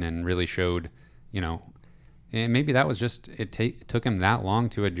season and really showed, and maybe that was just it took him that long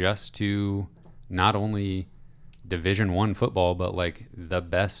to adjust to not only Division I football, but like the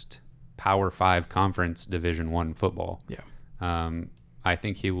best Power 5 conference Division I football. Yeah. I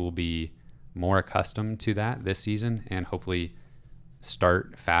think he will be more accustomed to that this season and hopefully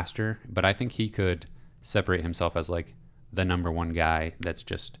start faster. But I think he could separate himself as like the number one guy that's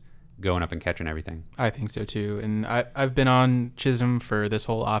just going up and catching everything. I think so too. And I've been on Chisholm for this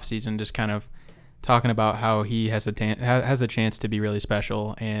whole offseason, just kind of talking about how he has the chance to be really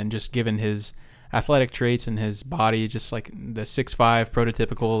special, and just given his athletic traits and his body, just like the 6'5",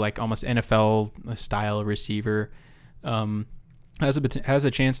 prototypical, like almost NFL style receiver, has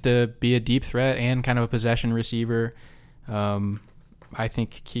a chance to be a deep threat and kind of a possession receiver. I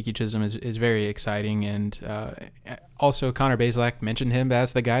think Kiki Chisholm is very exciting, and also Connor Bazelak mentioned him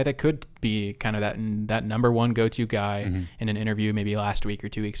as the guy that could be kind of that number one go-to guy in an interview maybe last week or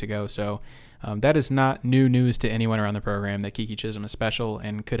 2 weeks ago. So that is not new news to anyone around the program that Kiki Chisholm is special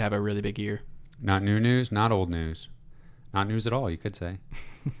and could have a really big year. Not new news, not old news. Not news at all, you could say.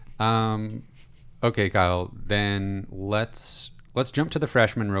 Okay, Kyle, then let's jump to the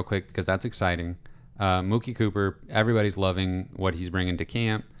freshmen real quick because that's exciting. Mookie Cooper, everybody's loving what he's bringing to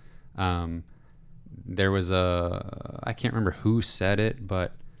camp. There was I can't remember who said it,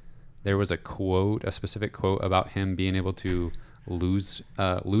 but there was a specific quote about him being able to lose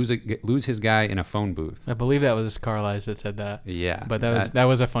his guy in a phone booth. I believe that was Carlisle that said that. Yeah, but that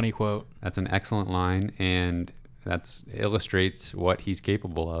was a funny quote. That's an excellent line, and that illustrates what he's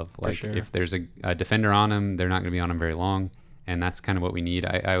capable of. Like, sure. If there's a defender on him, they're not going to be on him very long, and that's kind of what we need.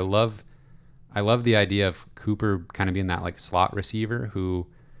 I love the idea of Cooper kind of being that like slot receiver who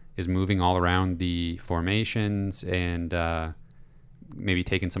is moving all around the formations and maybe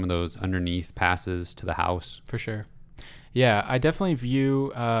taking some of those underneath passes to the house. For sure. Yeah, I definitely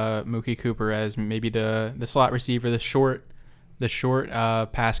view Mookie Cooper as maybe the slot receiver, the short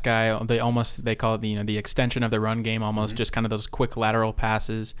pass guy. They call it the extension of the run game, almost just kind of those quick lateral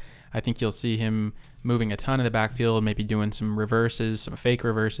passes. I think you'll see him moving a ton in the backfield, maybe doing some reverses, some fake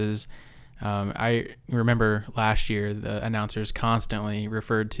reverses. I remember last year the announcers constantly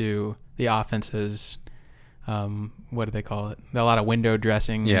referred to the offense as what do they call it? A lot of window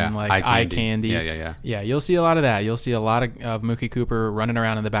dressing and like eye candy. Yeah, you'll see a lot of that. You'll see a lot of Mookie Cooper running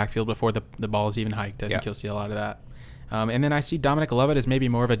around in the backfield before the ball is even hiked. I think you'll see a lot of that. And then I see Dominic Lovett as maybe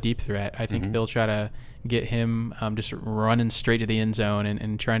more of a deep threat. I think they'll try to get him just running straight to the end zone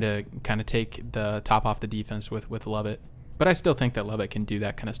and trying to kind of take the top off the defense with Lovett. But I still think that Lovett can do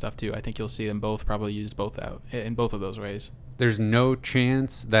that kind of stuff too. I think you'll see them both probably used both out in both of those ways. There's no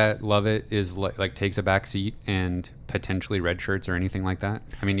chance that Lovett is like takes a back seat and potentially redshirts or anything like that.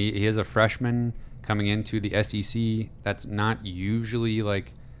 I mean, he is a freshman coming into the SEC. That's not usually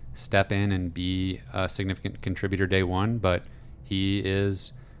like step in and be a significant contributor day one, but he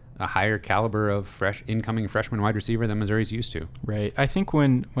is a higher caliber of incoming freshman wide receiver than Missouri's used to. Right. I think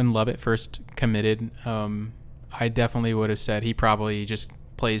when Lovett first committed, I definitely would have said he probably just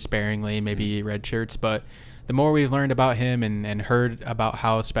plays sparingly, maybe red shirts. But the more we've learned about him and heard about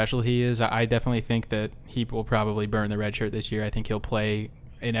how special he is, I definitely think that he will probably burn the red shirt this year. I think he'll play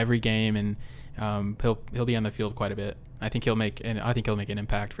in every game, and he'll be on the field quite a bit. I think he'll make an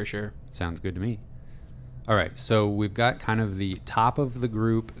impact for sure. Sounds good to me. All right, so we've got kind of the top of the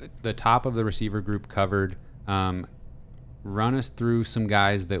group, the top of the receiver group covered. Run us through some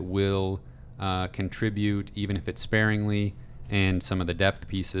guys that will contribute, even if it's sparingly, and some of the depth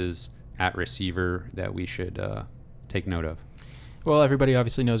pieces at receiver that we should take note of. Well, everybody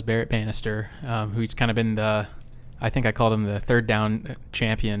obviously knows Barrett Bannister, who's kind of been I think I called him the third down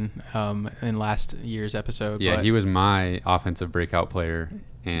champion in last year's episode. Yeah, he was my offensive breakout player,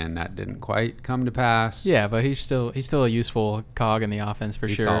 and that didn't quite come to pass. Yeah, but he's still a useful cog in the offense for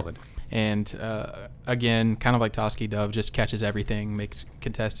sure. He's solid. And again, kind of like Toski Dove, just catches everything, makes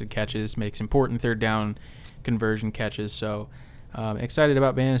contested catches, makes important third down conversion catches. So excited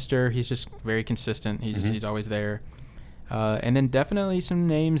about Bannister. He's just very consistent. He's always there. And then definitely some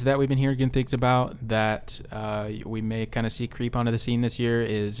names that we've been hearing good things about that we may kind of see creep onto the scene this year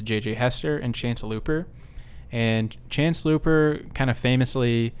is J.J. Hester and Chance Looper. And Chance Looper kind of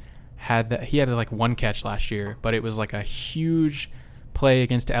famously had like one catch last year, but it was like a huge play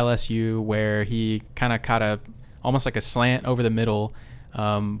against LSU where he kind of caught almost like a slant over the middle,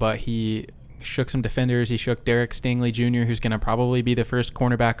 but he shook some defenders. He shook Derek Stingley Jr., who's going to probably be the first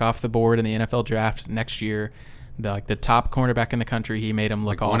cornerback off the board in the NFL draft next year. The top cornerback in the country. He made him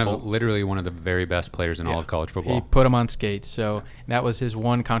look awful. Literally one of the very best players in all of college football. He put him on skates. So that was his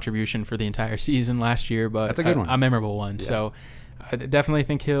one contribution for the entire season last year, but that's a good one. A memorable one. Yeah. So I definitely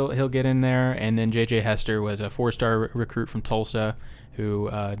think he'll get in there. And then J.J. Hester was a 4-star recruit from Tulsa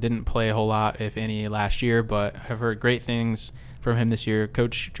who didn't play a whole lot, if any, last year, but I've heard great things from him this year.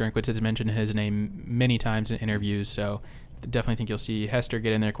 Coach Drinkwitz has mentioned his name many times in interviews, so definitely think you'll see Hester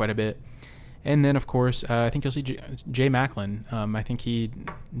get in there quite a bit. And then, of course, I think you'll see Jay Macklin. I think he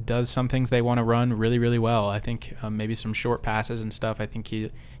does some things they want to run really, really well. I think maybe some short passes and stuff. I think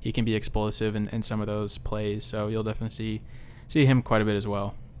he can be explosive in some of those plays. So you'll definitely see him quite a bit as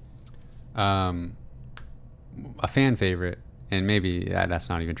well. A fan favorite, and maybe that's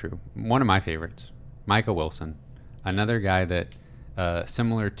not even true. One of my favorites, Micah Wilson, another guy that,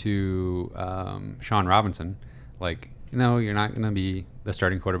 similar to Sean Robinson, like, you're not going to be the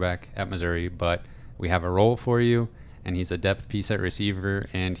starting quarterback at Missouri, but we have a role for you, and he's a depth piece at receiver,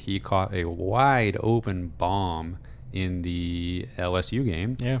 and he caught a wide open bomb in the LSU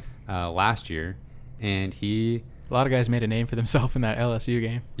game last year, and a lot of guys made a name for themselves in that LSU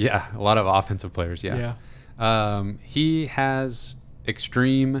game. Yeah, a lot of offensive players, yeah. He has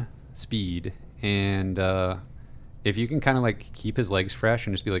extreme speed, and if you can kind of like keep his legs fresh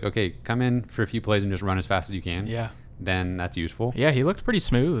and just be like, okay, come in for a few plays and just run as fast as you can, then that's useful. Yeah, he looked pretty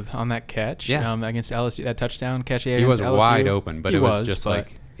smooth on that catch against LSU, that touchdown catch. He was LSU. wide open, but it was just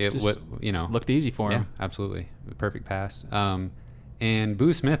like, looked easy for him. Yeah, absolutely. The perfect pass. And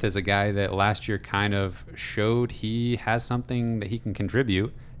Boo Smith is a guy that last year kind of showed he has something that he can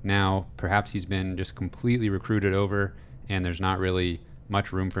contribute. Now, perhaps he's been just completely recruited over, and there's not really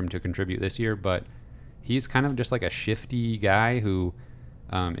much room for him to contribute this year, but he's kind of just like a shifty guy who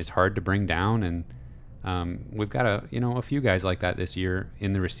is hard to bring down, and we've got a few guys like that this year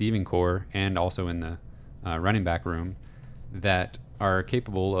in the receiving core and also in the running back room that are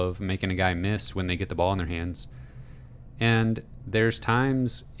capable of making a guy miss when they get the ball in their hands. And there's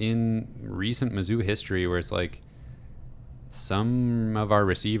times in recent Mizzou history where it's like some of our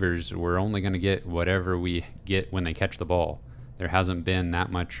receivers, we're only going to get whatever we get when they catch the ball. There hasn't been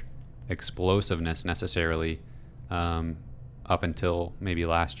that much explosiveness necessarily up until maybe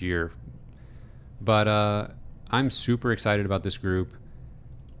last year. But I'm super excited about this group.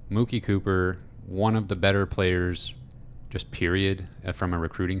 Mookie Cooper, one of the better players, just period, from a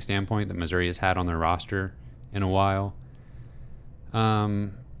recruiting standpoint that Missouri has had on their roster in a while. I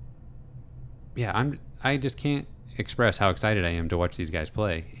just can't express how excited I am to watch these guys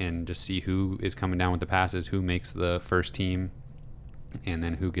play and just see who is coming down with the passes, who makes the first team, and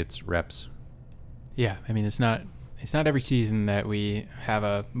then who gets reps. Yeah, I mean, it's not every season that we have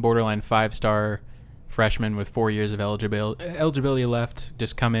a borderline 5-star freshman with 4 years of eligibility left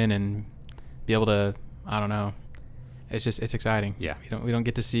just come in and be able to, I don't know. It's exciting. Yeah. We don't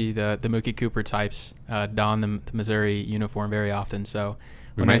get to see the Mookie Cooper types don the Missouri uniform very often. So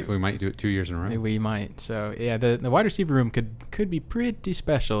we might do it 2 years in a row. We might. So yeah, the wide receiver room could be pretty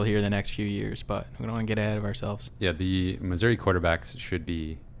special here the next few years, but we don't want to get ahead of ourselves. Yeah, the Missouri quarterbacks should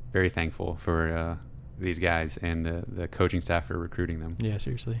be very thankful for these guys and the coaching staff for recruiting them. Yeah,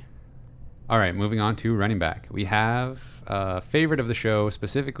 seriously. All right, moving on to running back. We have a favorite of the show,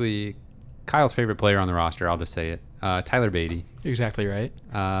 specifically Kyle's favorite player on the roster. I'll just say it. Tyler Beatty. Exactly right.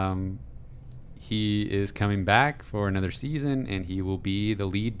 He is coming back for another season, and he will be the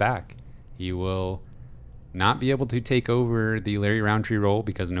lead back. He will not be able to take over the Larry Roundtree role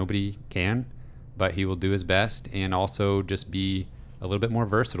because nobody can, but he will do his best and also just be a little bit more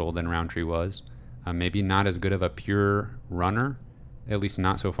versatile than Roundtree was. Maybe not as good of a pure runner, at least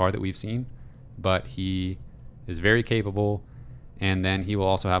not so far that we've seen, but he is very capable. And then he will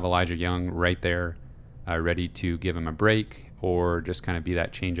also have Elijah Young right there, ready to give him a break or just kind of be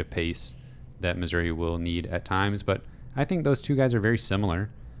that change of pace that Missouri will need at times. But I think those two guys are very similar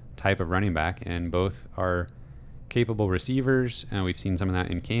type of running back, and both are capable receivers, and we've seen some of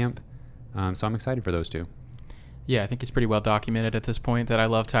that in camp. So I'm excited for those two. Yeah, I think it's pretty well documented at this point that I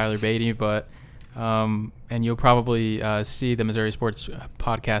love Tyler Beatty, but and you'll probably see the Missouri Sports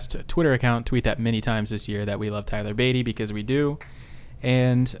Podcast Twitter account tweet that many times this year that we love Tyler Beatty, because we do.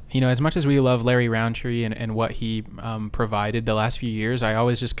 And, as much as we love Larry Roundtree and what he provided the last few years, I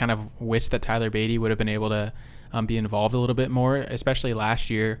always just kind of wish that Tyler Beatty would have been able to be involved a little bit more, especially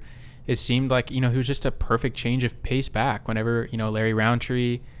last year. It seemed like, he was just a perfect change of pace back whenever, Larry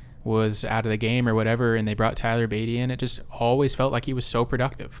Roundtree was out of the game or whatever, and they brought Tyler Beatty in. It just always felt like he was so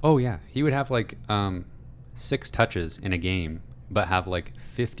productive. Oh, yeah. He would have 6 touches in a game, but have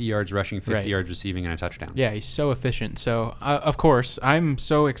 50 yards rushing, 50 yards receiving, and a touchdown. Yeah, he's so efficient. So, of course, I'm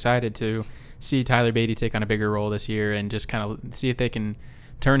so excited to see Tyler Beatty take on a bigger role this year and just kind of see if they can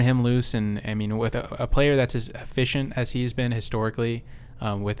turn him loose. And, I mean, with a player that's as efficient as he's been historically,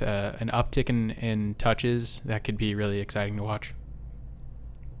 with an uptick in touches, that could be really exciting to watch.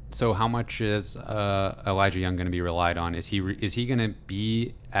 So how much is Elijah Young going to be relied on? Is he going to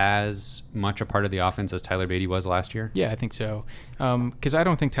be as much a part of the offense as Tyler Beatty was last year? Yeah, I think so. Because I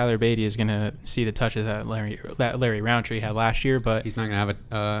don't think Tyler Beatty is going to see the touches that Larry Roundtree had last year, but he's not going to have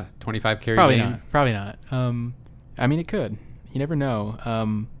a 25 carry game. Probably not. I mean, it could. You never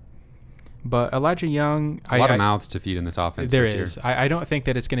know. But Elijah Young, a lot of mouths to feed in this offense. There this is. Year. I don't think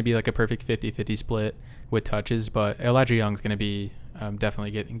that it's going to be like a perfect 50-50 split with touches, but Elijah Young's going to be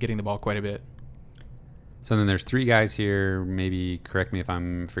definitely getting the ball quite a bit. So then there's 3 guys here. Maybe correct me if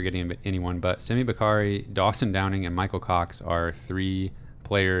I'm forgetting anyone, but Simi Bakari, Dawson Downing, and Michael Cox are 3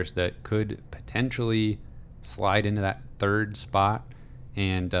 players that could potentially slide into that 3rd spot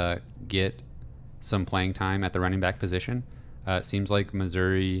and get some playing time at the running back position. It seems like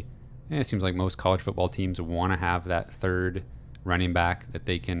Missouri, it seems like most college football teams want to have that 3rd running back that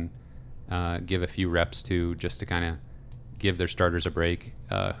they can give a few reps to, just to kind of give their starters a break.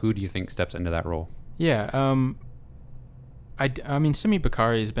 Who do you think steps into that role? Yeah, I mean, Simi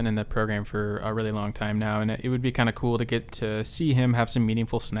Bakari has been in the program for a really long time now, and it would be kind of cool to get to see him have some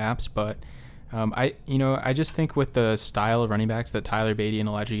meaningful snaps. But I just think with the style of running backs that Tyler Beatty and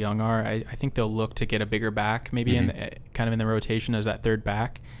Elijah Young are, I think they'll look to get a bigger back, maybe kind of in the rotation as that 3rd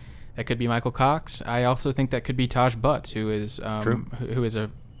back. That could be Michael Cox. I also think that could be Taj Butts, who is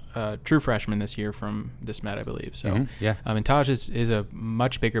a true freshman this year from this Met, I believe. So, and Taj is a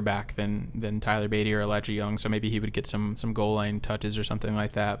much bigger back than Tyler Beatty or Elijah Young. So maybe he would get some goal line touches or something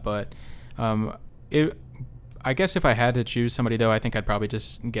like that. But I guess if I had to choose somebody, though, I think I'd probably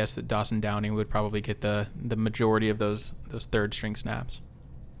just guess that Dawson Downing would probably get the majority of those 3rd string snaps.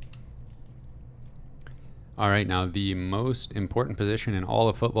 All right, now the most important position in all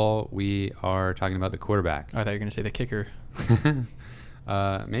of football, we are talking about the quarterback. I thought you were going to say the kicker.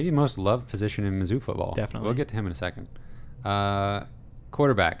 Maybe most loved position in Mizzou football. Definitely. We'll get to him in a second.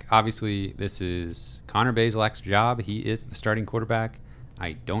 Quarterback. Obviously, this is Connor Bazelak's job. He is the starting quarterback.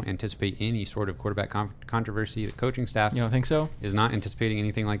 I don't anticipate any sort of quarterback controversy. The coaching staff, you don't think so? Is not anticipating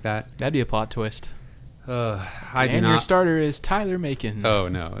anything like that. That'd be a plot twist. I do and not. Your starter is Tyler Macon. Oh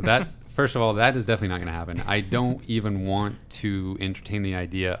no, that first of all, that is definitely not going to happen. I don't even want to entertain the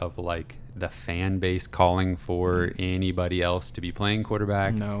idea of like the fan base calling for anybody else to be playing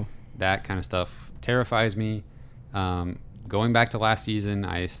quarterback. No, that kind of stuff terrifies me. Going back to last season,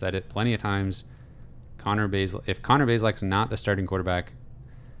 I said it plenty of times. If Connor Bazelak's not the starting quarterback,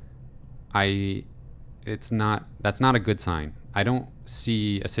 that's not a good sign. I don't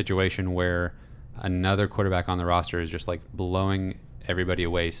see a situation where another quarterback on the roster is just like blowing everybody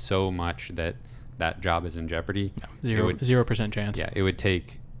away so much that job is in jeopardy. No, 0% chance. Yeah, it would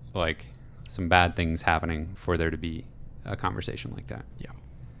take like some bad things happening for there to be a conversation like that. Yeah.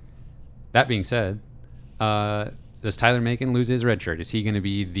 That being said, does Tyler Macon lose his red shirt? Is he going to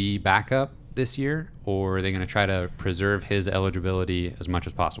be the backup this year, or are they going to try to preserve his eligibility as much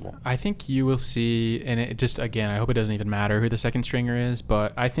as possible? I think you will see, and it just, again, I hope it doesn't even matter who the second stringer is,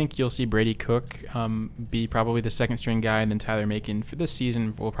 but I think you'll see Brady Cook be probably the second string guy, and then Tyler Macon for this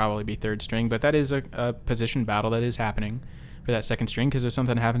season will probably be 3rd string. But that is a position battle that is happening for that second string, because if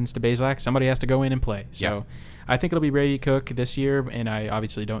something happens to Bazelak, somebody has to go in and play. So I think it'll be Brady Cook this year, and I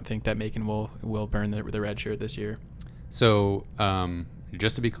obviously don't think that Macon will burn the red shirt this year. So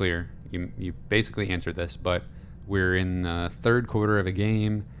just to be clear, you basically answered this, but we're in the 3rd quarter of a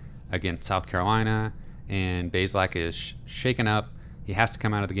game against South Carolina, and Bazelak is shaken up. He has to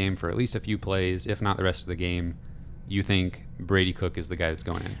come out of the game for at least a few plays, if not the rest of the game. You think Brady Cook is the guy that's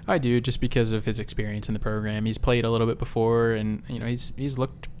going in? I do, just because of his experience in the program. He's played a little bit before, and he's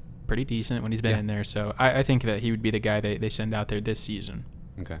looked pretty decent when he's been in there. So I think that he would be the guy they send out there this season.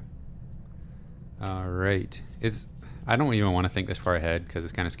 Okay. All right. I don't even want to think this far ahead because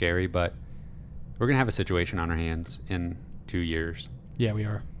it's kind of scary, but we're going to have a situation on our hands in 2 years. Yeah, we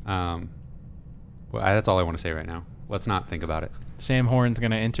are. Well, that's all I want to say right now. Let's not think about it. Sam Horn's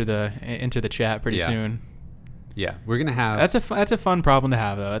going to enter the chat pretty soon. Yeah, we're going to have... That's a fun problem to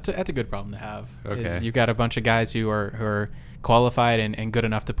have, though. That's a good problem to have. Okay. You've got a bunch of guys who are qualified and good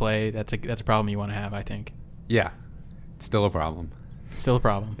enough to play. That's a problem you want to have, I think. Yeah. It's still a problem. Still a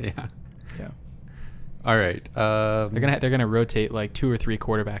problem. Yeah. Yeah. All right. They're gonna rotate like 2 or 3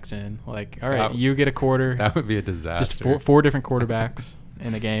 quarterbacks in. Like, all right, you get a quarter. That would be a disaster. Just four different quarterbacks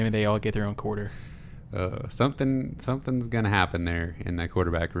in the game, and they all get their own quarter. Something's gonna happen there in that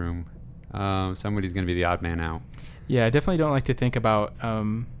quarterback room. Somebody's gonna be the odd man out. Yeah, I definitely don't like to think about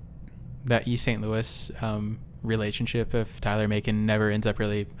that East St. Louis relationship if Tyler Macon never ends up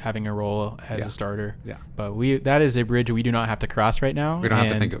really having a role as a starter. Yeah. But that is a bridge we do not have to cross right now. We don't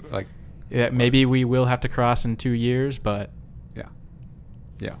have to think of like. Yeah, maybe we will have to cross in 2 years, but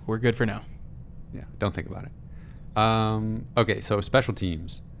yeah, we're good for now. Yeah, don't think about it. Okay, so special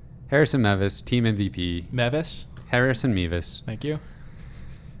teams. Harrison Mevis, team MVP. Mevis? Harrison Mevis. Thank you.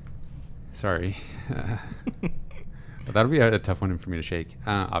 Sorry. That'll be a tough one for me to shake,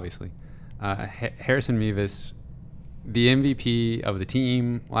 obviously. Harrison Mevis, the MVP of the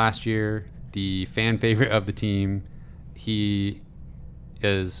team last year, the fan favorite of the team. He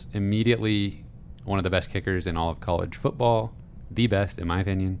is immediately one of the best kickers in all of college football. the best, in my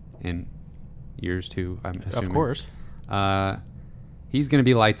opinion, in years too, I'm assuming. Of course. He's going to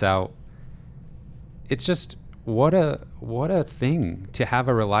be lights out. It's just what a thing to have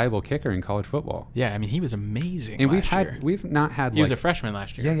a reliable kicker in college football. Yeah, I mean, he was amazing. And last year. we've not had. He was a freshman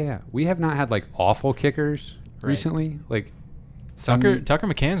last year. Yeah. We have not had like awful kickers recently. Like Tucker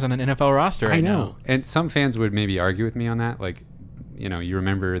McCann's on an NFL roster right now. And some fans would maybe argue with me on that. Like, you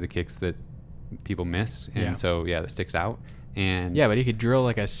remember the kicks that people miss, and so that sticks out. And yeah, but he could drill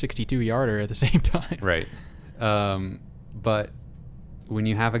like a 62-yarder at the same time. Right. But when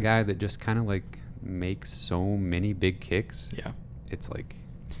you have a guy that just kind of like makes so many big kicks, it's like.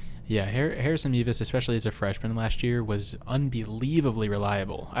 Yeah, Harrison Mevis, especially as a freshman last year, was unbelievably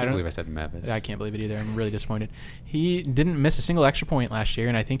reliable. I can't believe I said Mevis. I can't believe it either. I'm really disappointed. He didn't miss a single extra point last year,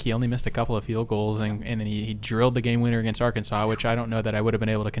 and I think he only missed a couple of field goals, and then he drilled the game winner against Arkansas, which I don't know that I would have been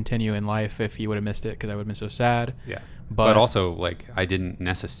able to continue in life if he would have missed it, because I would have been so sad. Yeah, but also, like, I didn't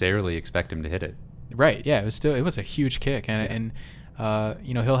necessarily expect him to hit it. Right, yeah, it was a huge kick, and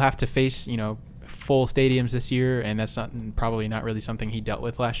he'll have to face, full stadiums this year, and that's probably not really something he dealt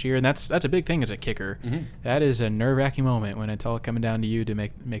with last year, and that's a big thing as a kicker. Mm-hmm. That is a nerve-wracking moment when it's all coming down to you to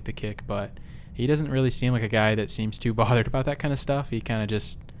make the kick, but he doesn't really seem like a guy that seems too bothered about that kind of stuff. He kind of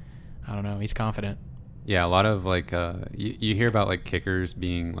just, I don't know, he's confident. Yeah, a lot of like you hear about like kickers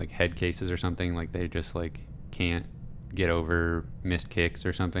being like head cases or something, like they just like can't get over missed kicks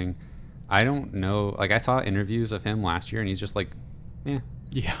or something. I don't know, like I saw interviews of him last year and he's just like,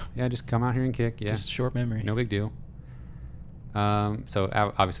 yeah, just come out here and kick. Yeah, just short memory. No big deal. So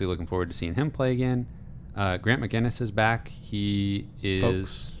obviously looking forward to seeing him play again. Grant McGinnis is back. He's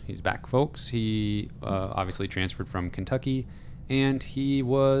back, folks. He obviously transferred from Kentucky, and he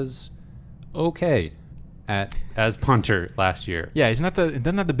was okay as punter last year. Yeah, he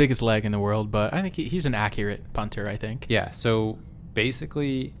doesn't have the biggest leg in the world, but I think he's an accurate punter. I think. Yeah. So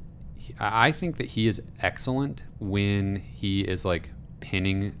basically, I think that he is excellent when he is like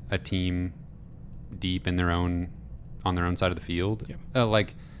pinning a team deep in on their own side of the field. Yeah.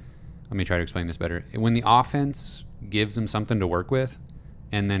 Like, let me try to explain this better. When the offense gives them something to work with,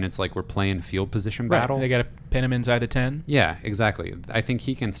 and then it's like we're playing field position battle. They got to pin him inside the 10. Yeah, exactly. I think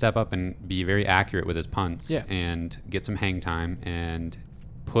he can step up and be very accurate with his punts and get some hang time and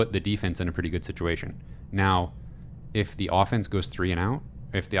put the defense in a pretty good situation. Now, if the offense goes 3 and out,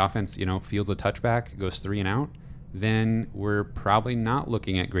 if the offense, fields a touchback, goes 3 and out, then we're probably not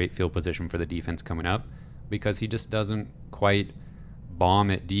looking at great field position for the defense coming up, because he just doesn't quite bomb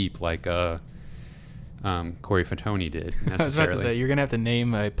it deep like Corey Fatoni did necessarily. I was about to say, you're going to have to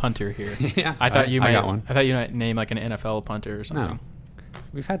name a punter here. Yeah, I got one. I thought you might name like an NFL punter or something. No.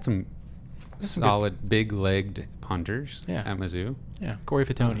 We've had some solid, big-legged punters at Mizzou. Yeah, Corey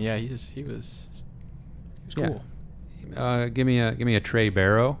Fatoni. Yeah, he was cool. Give me a Trey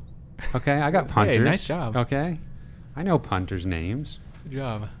Barrow. Okay, I got punters. Hey, nice job. Okay, I know punters' names. Good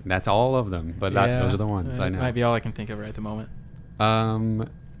job. That's all of them, but those are the ones I know. Might be all I can think of right at the moment.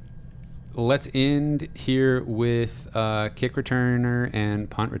 Let's end here with kick returner and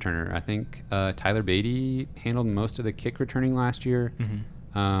punt returner. I think Tyler Beatty handled most of the kick returning last year.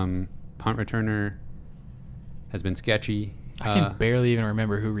 Mm-hmm. Punt returner has been sketchy. I can barely even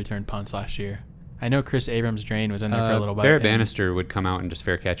remember who returned punts last year. I know Chris Abrams-Drain was in there for a little bit. Barrett Bannister would come out and just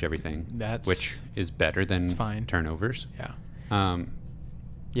fair catch everything, which is better than turnovers. Yeah.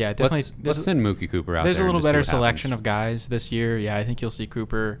 Yeah, definitely. Let's send Mookie Cooper out there. There's a little better selection of guys this year. Yeah, I think you'll see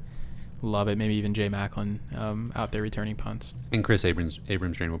Cooper, love it, maybe even Jay Macklin out there returning punts. And Chris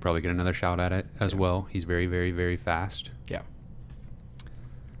Abrams-Drain will probably get another shot at it as well. He's very, very, very fast. Yeah.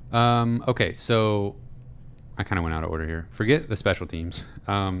 Okay, so I kind of went out of order here. Forget the special teams.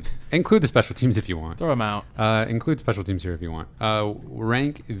 Include the special teams if you want. Throw them out. Include special teams here if you want.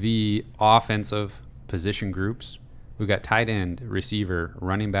 Rank the offensive position groups. We've got tight end, receiver,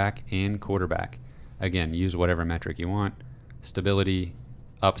 running back, and quarterback. Again, use whatever metric you want. Stability,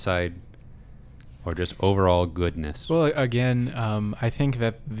 upside, or just overall goodness. Well, again, I think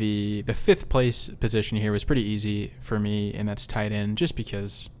that the fifth place position here was pretty easy for me, and that's tight end, just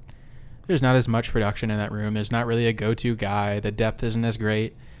because there's not as much production in that room. There's not really a go-to guy. The depth isn't as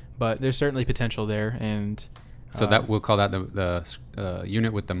great, but there's certainly potential there. And so that we'll call that the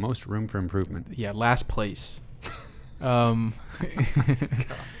unit with the most room for improvement. Yeah, last place.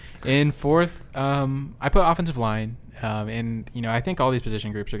 In fourth, I put offensive line. And I think all these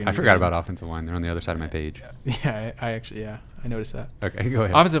position groups are going to. I forgot about offensive line. They're on the other side of my page. Yeah, I noticed that. Okay, go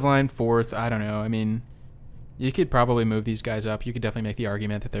ahead. Offensive line fourth. I don't know. I mean, you could probably move these guys up. You could definitely make the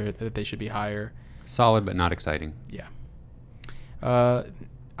argument that they should be higher. Solid, but not exciting. Yeah.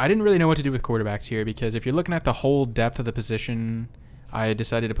 I didn't really know what to do with quarterbacks here because if you're looking at the whole depth of the position, I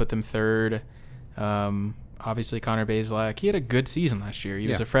decided to put them third. Obviously, Connor Bazelak, he had a good season last year. He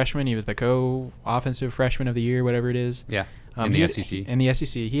was a freshman. He was the co-offensive freshman of the year, whatever it is. Yeah, in the SEC. In the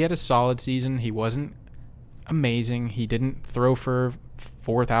SEC. He had a solid season. He wasn't amazing. He didn't throw for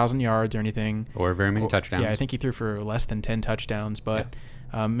 4,000 yards or anything. Or very many touchdowns. Yeah, I think he threw for less than 10 touchdowns. But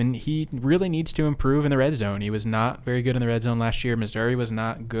and he really needs to improve in the red zone. He was not very good in the red zone last year. Missouri was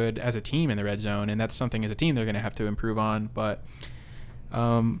not good as a team in the red zone, and that's something as a team they're going to have to improve on. But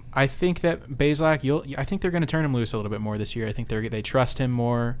I think that Bazelak, I think they're going to turn him loose a little bit more this year. I think they trust him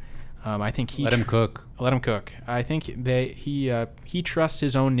more. I think let him cook. Let him cook. I think he trusts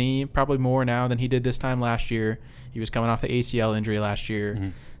his own knee probably more now than he did this time last year. He was coming off the ACL injury last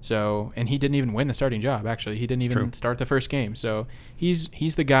year, and he didn't even win the starting job. Actually, he didn't even start the first game. So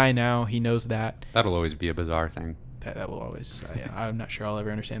he's the guy now. He knows that. That'll always be a bizarre thing. That will always. I'm not sure I'll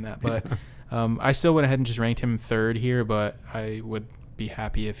ever understand that, but I still went ahead and just ranked him third here. But I would be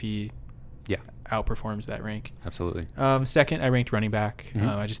happy if he outperforms that rank. Absolutely. Second, I ranked running back.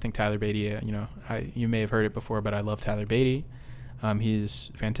 I just think Tyler Beatty, you may have heard it before, but I love Tyler Beatty.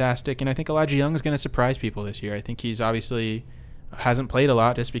 He's fantastic, and I think Elijah Young is going to surprise people this year. I think he's obviously hasn't played a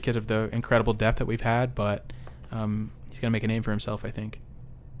lot just because of the incredible depth that we've had, but he's going to make a name for himself, I think.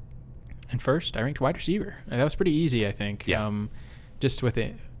 And first, I ranked wide receiver. And that was pretty easy, I think. Yeah. Just with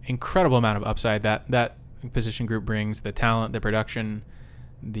an incredible amount of upside that position group brings, the talent, the production,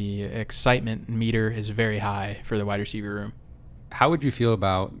 the excitement meter is very high for the wide receiver room. How would you feel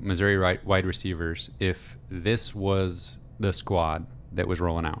about Missouri wide receivers if this was the squad that was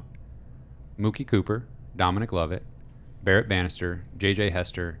rolling out? Mookie Cooper, Dominic Lovett, Barrett Bannister, J.J.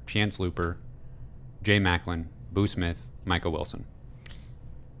 Hester, Chance Looper, Jay Macklin, Boo Smith, Michael Wilson.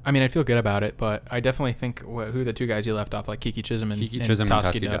 I mean, I feel good about it, but I definitely think who are the two guys you left off, like Kiki Chisholm and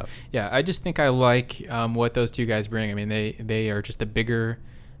Tusky Dub. Yeah, I just think I like what those two guys bring. I mean, they are just a bigger,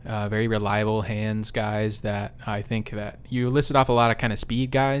 very reliable hands guys that I think that you listed off a lot of kind of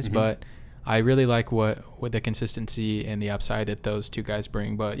speed guys, but I really like what the consistency and the upside that those two guys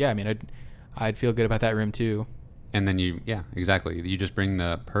bring. But yeah, I mean, I'd feel good about that room too. And then exactly. You just bring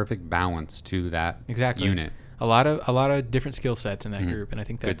the perfect balance to that unit. A lot of different skill sets in that group, and I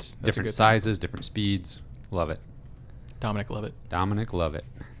think that's different a good sizes, different speeds. Love it. Dominic Lovett.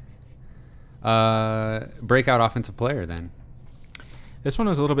 Breakout offensive player then. This one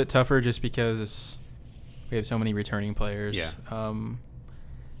was a little bit tougher just because we have so many returning players. Yeah.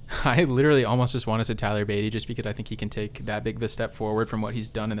 I literally almost just want to say Tyler Beatty just because I think he can take that big of a step forward from what he's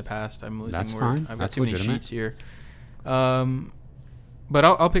done in the past. I'm losing That's word. fine. I've got That's too many legitimate. sheets here. But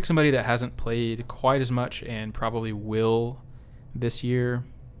I'll pick somebody that hasn't played quite as much and probably will this year.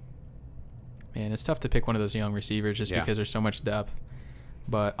 Man, it's tough to pick one of those young receivers just because there's so much depth.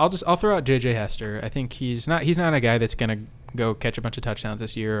 But I'll throw out J.J. Hester. I think he's not a guy that's gonna go catch a bunch of touchdowns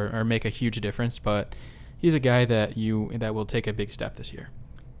this year or make a huge difference, but he's a guy that will take a big step this year.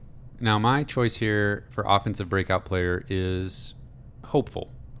 Now, my choice here for offensive breakout player is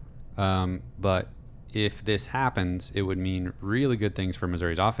hopeful, but if this happens, it would mean really good things for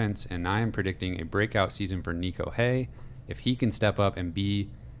Missouri's offense, and I am predicting a breakout season for Nico Hay. If he can step up and be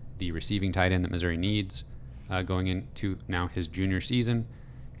the receiving tight end that Missouri needs going into now his junior season,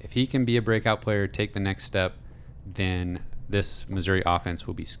 if he can be a breakout player, take the next step, then this Missouri offense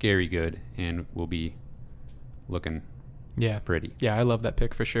will be scary good and will be looking pretty. Yeah, I love that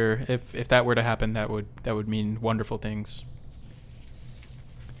pick for sure. If that were to happen, that would mean wonderful things.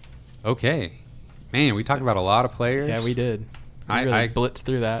 Okay. Man, we talked about a lot of players. Yeah, we did. I blitzed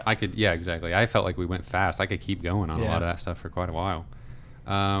through that. Exactly. I felt like we went fast. I could keep going on a lot of that stuff for quite a while.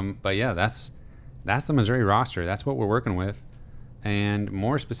 But yeah, that's the Missouri roster. That's what we're working with. And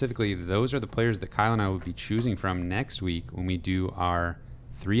more specifically, those are the players that Kyle and I will be choosing from next week when we do our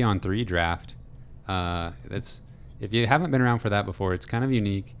 3-on-3 draft. If you haven't been around for that before, it's kind of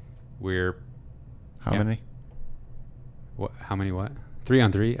unique. How many? What? How many? What?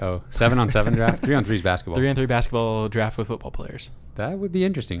 3-on-3? Oh, 7-on-7 draft. 3-on-3 is basketball. 3-on-3 basketball draft with football players. That would be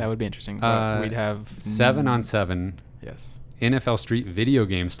interesting. We'd have 7-on-7. Yes. NFL Street video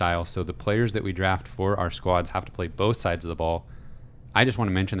game style. So the players that we draft for our squads have to play both sides of the ball. I just want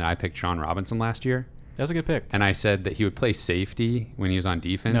to mention that I picked Sean Robinson last year. That was a good pick. And I said that he would play safety when he was on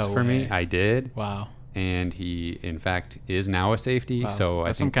defense me. I did. Wow. And he, in fact, is now a safety. Wow. So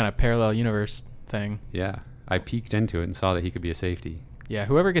That's some kind of parallel universe thing. Yeah. I peeked into it and saw that he could be a safety. Yeah,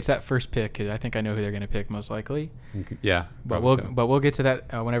 whoever gets that first pick, I think I know who they're going to pick most likely. Yeah, but we'll get to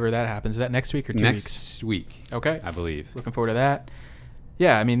that whenever that happens. Is that next week or 2 weeks? Next week. Okay. I believe. Looking forward to that.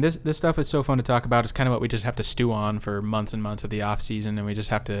 Yeah, I mean, this stuff is so fun to talk about. It's kind of what we just have to stew on for months and months of the off season, and we just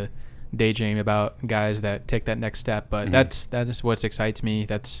have to daydream about guys that take that next step. But that is what excites me.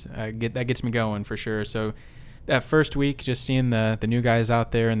 That gets me going for sure. So that first week, just seeing the new guys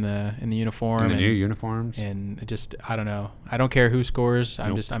out there in the uniform, and the new uniforms, and just I don't know. I don't care who scores.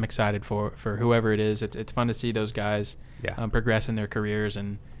 I'm excited for whoever it is. It's fun to see those guys progress in their careers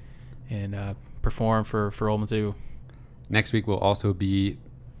and perform for Old Mizzou. Next week we'll also be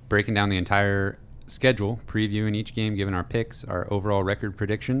breaking down the entire schedule, previewing each game, giving our picks, our overall record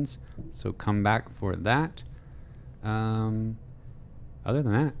predictions. So come back for that. Other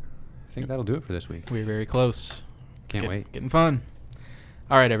than that, I think that'll do it for this week. We're very close. Can't wait. Getting fun.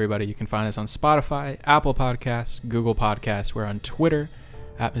 All right, everybody. You can find us on Spotify, Apple Podcasts, Google Podcasts. We're on Twitter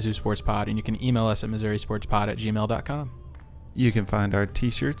at Mizzou Sports Pod, and you can email us at MissouriSportsPod@gmail.com. You can find our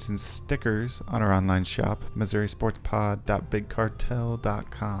t-shirts and stickers on our online shop,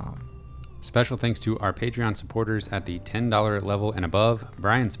 MissouriSportsPod.BigCartel.com. Special thanks to our Patreon supporters at the $10 level and above: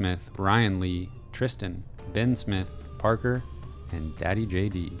 Brian Smith, Ryan Lee, Tristan, Ben Smith, Parker, and Daddy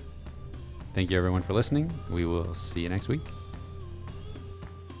JD. Thank you everyone for listening. We will see you next week.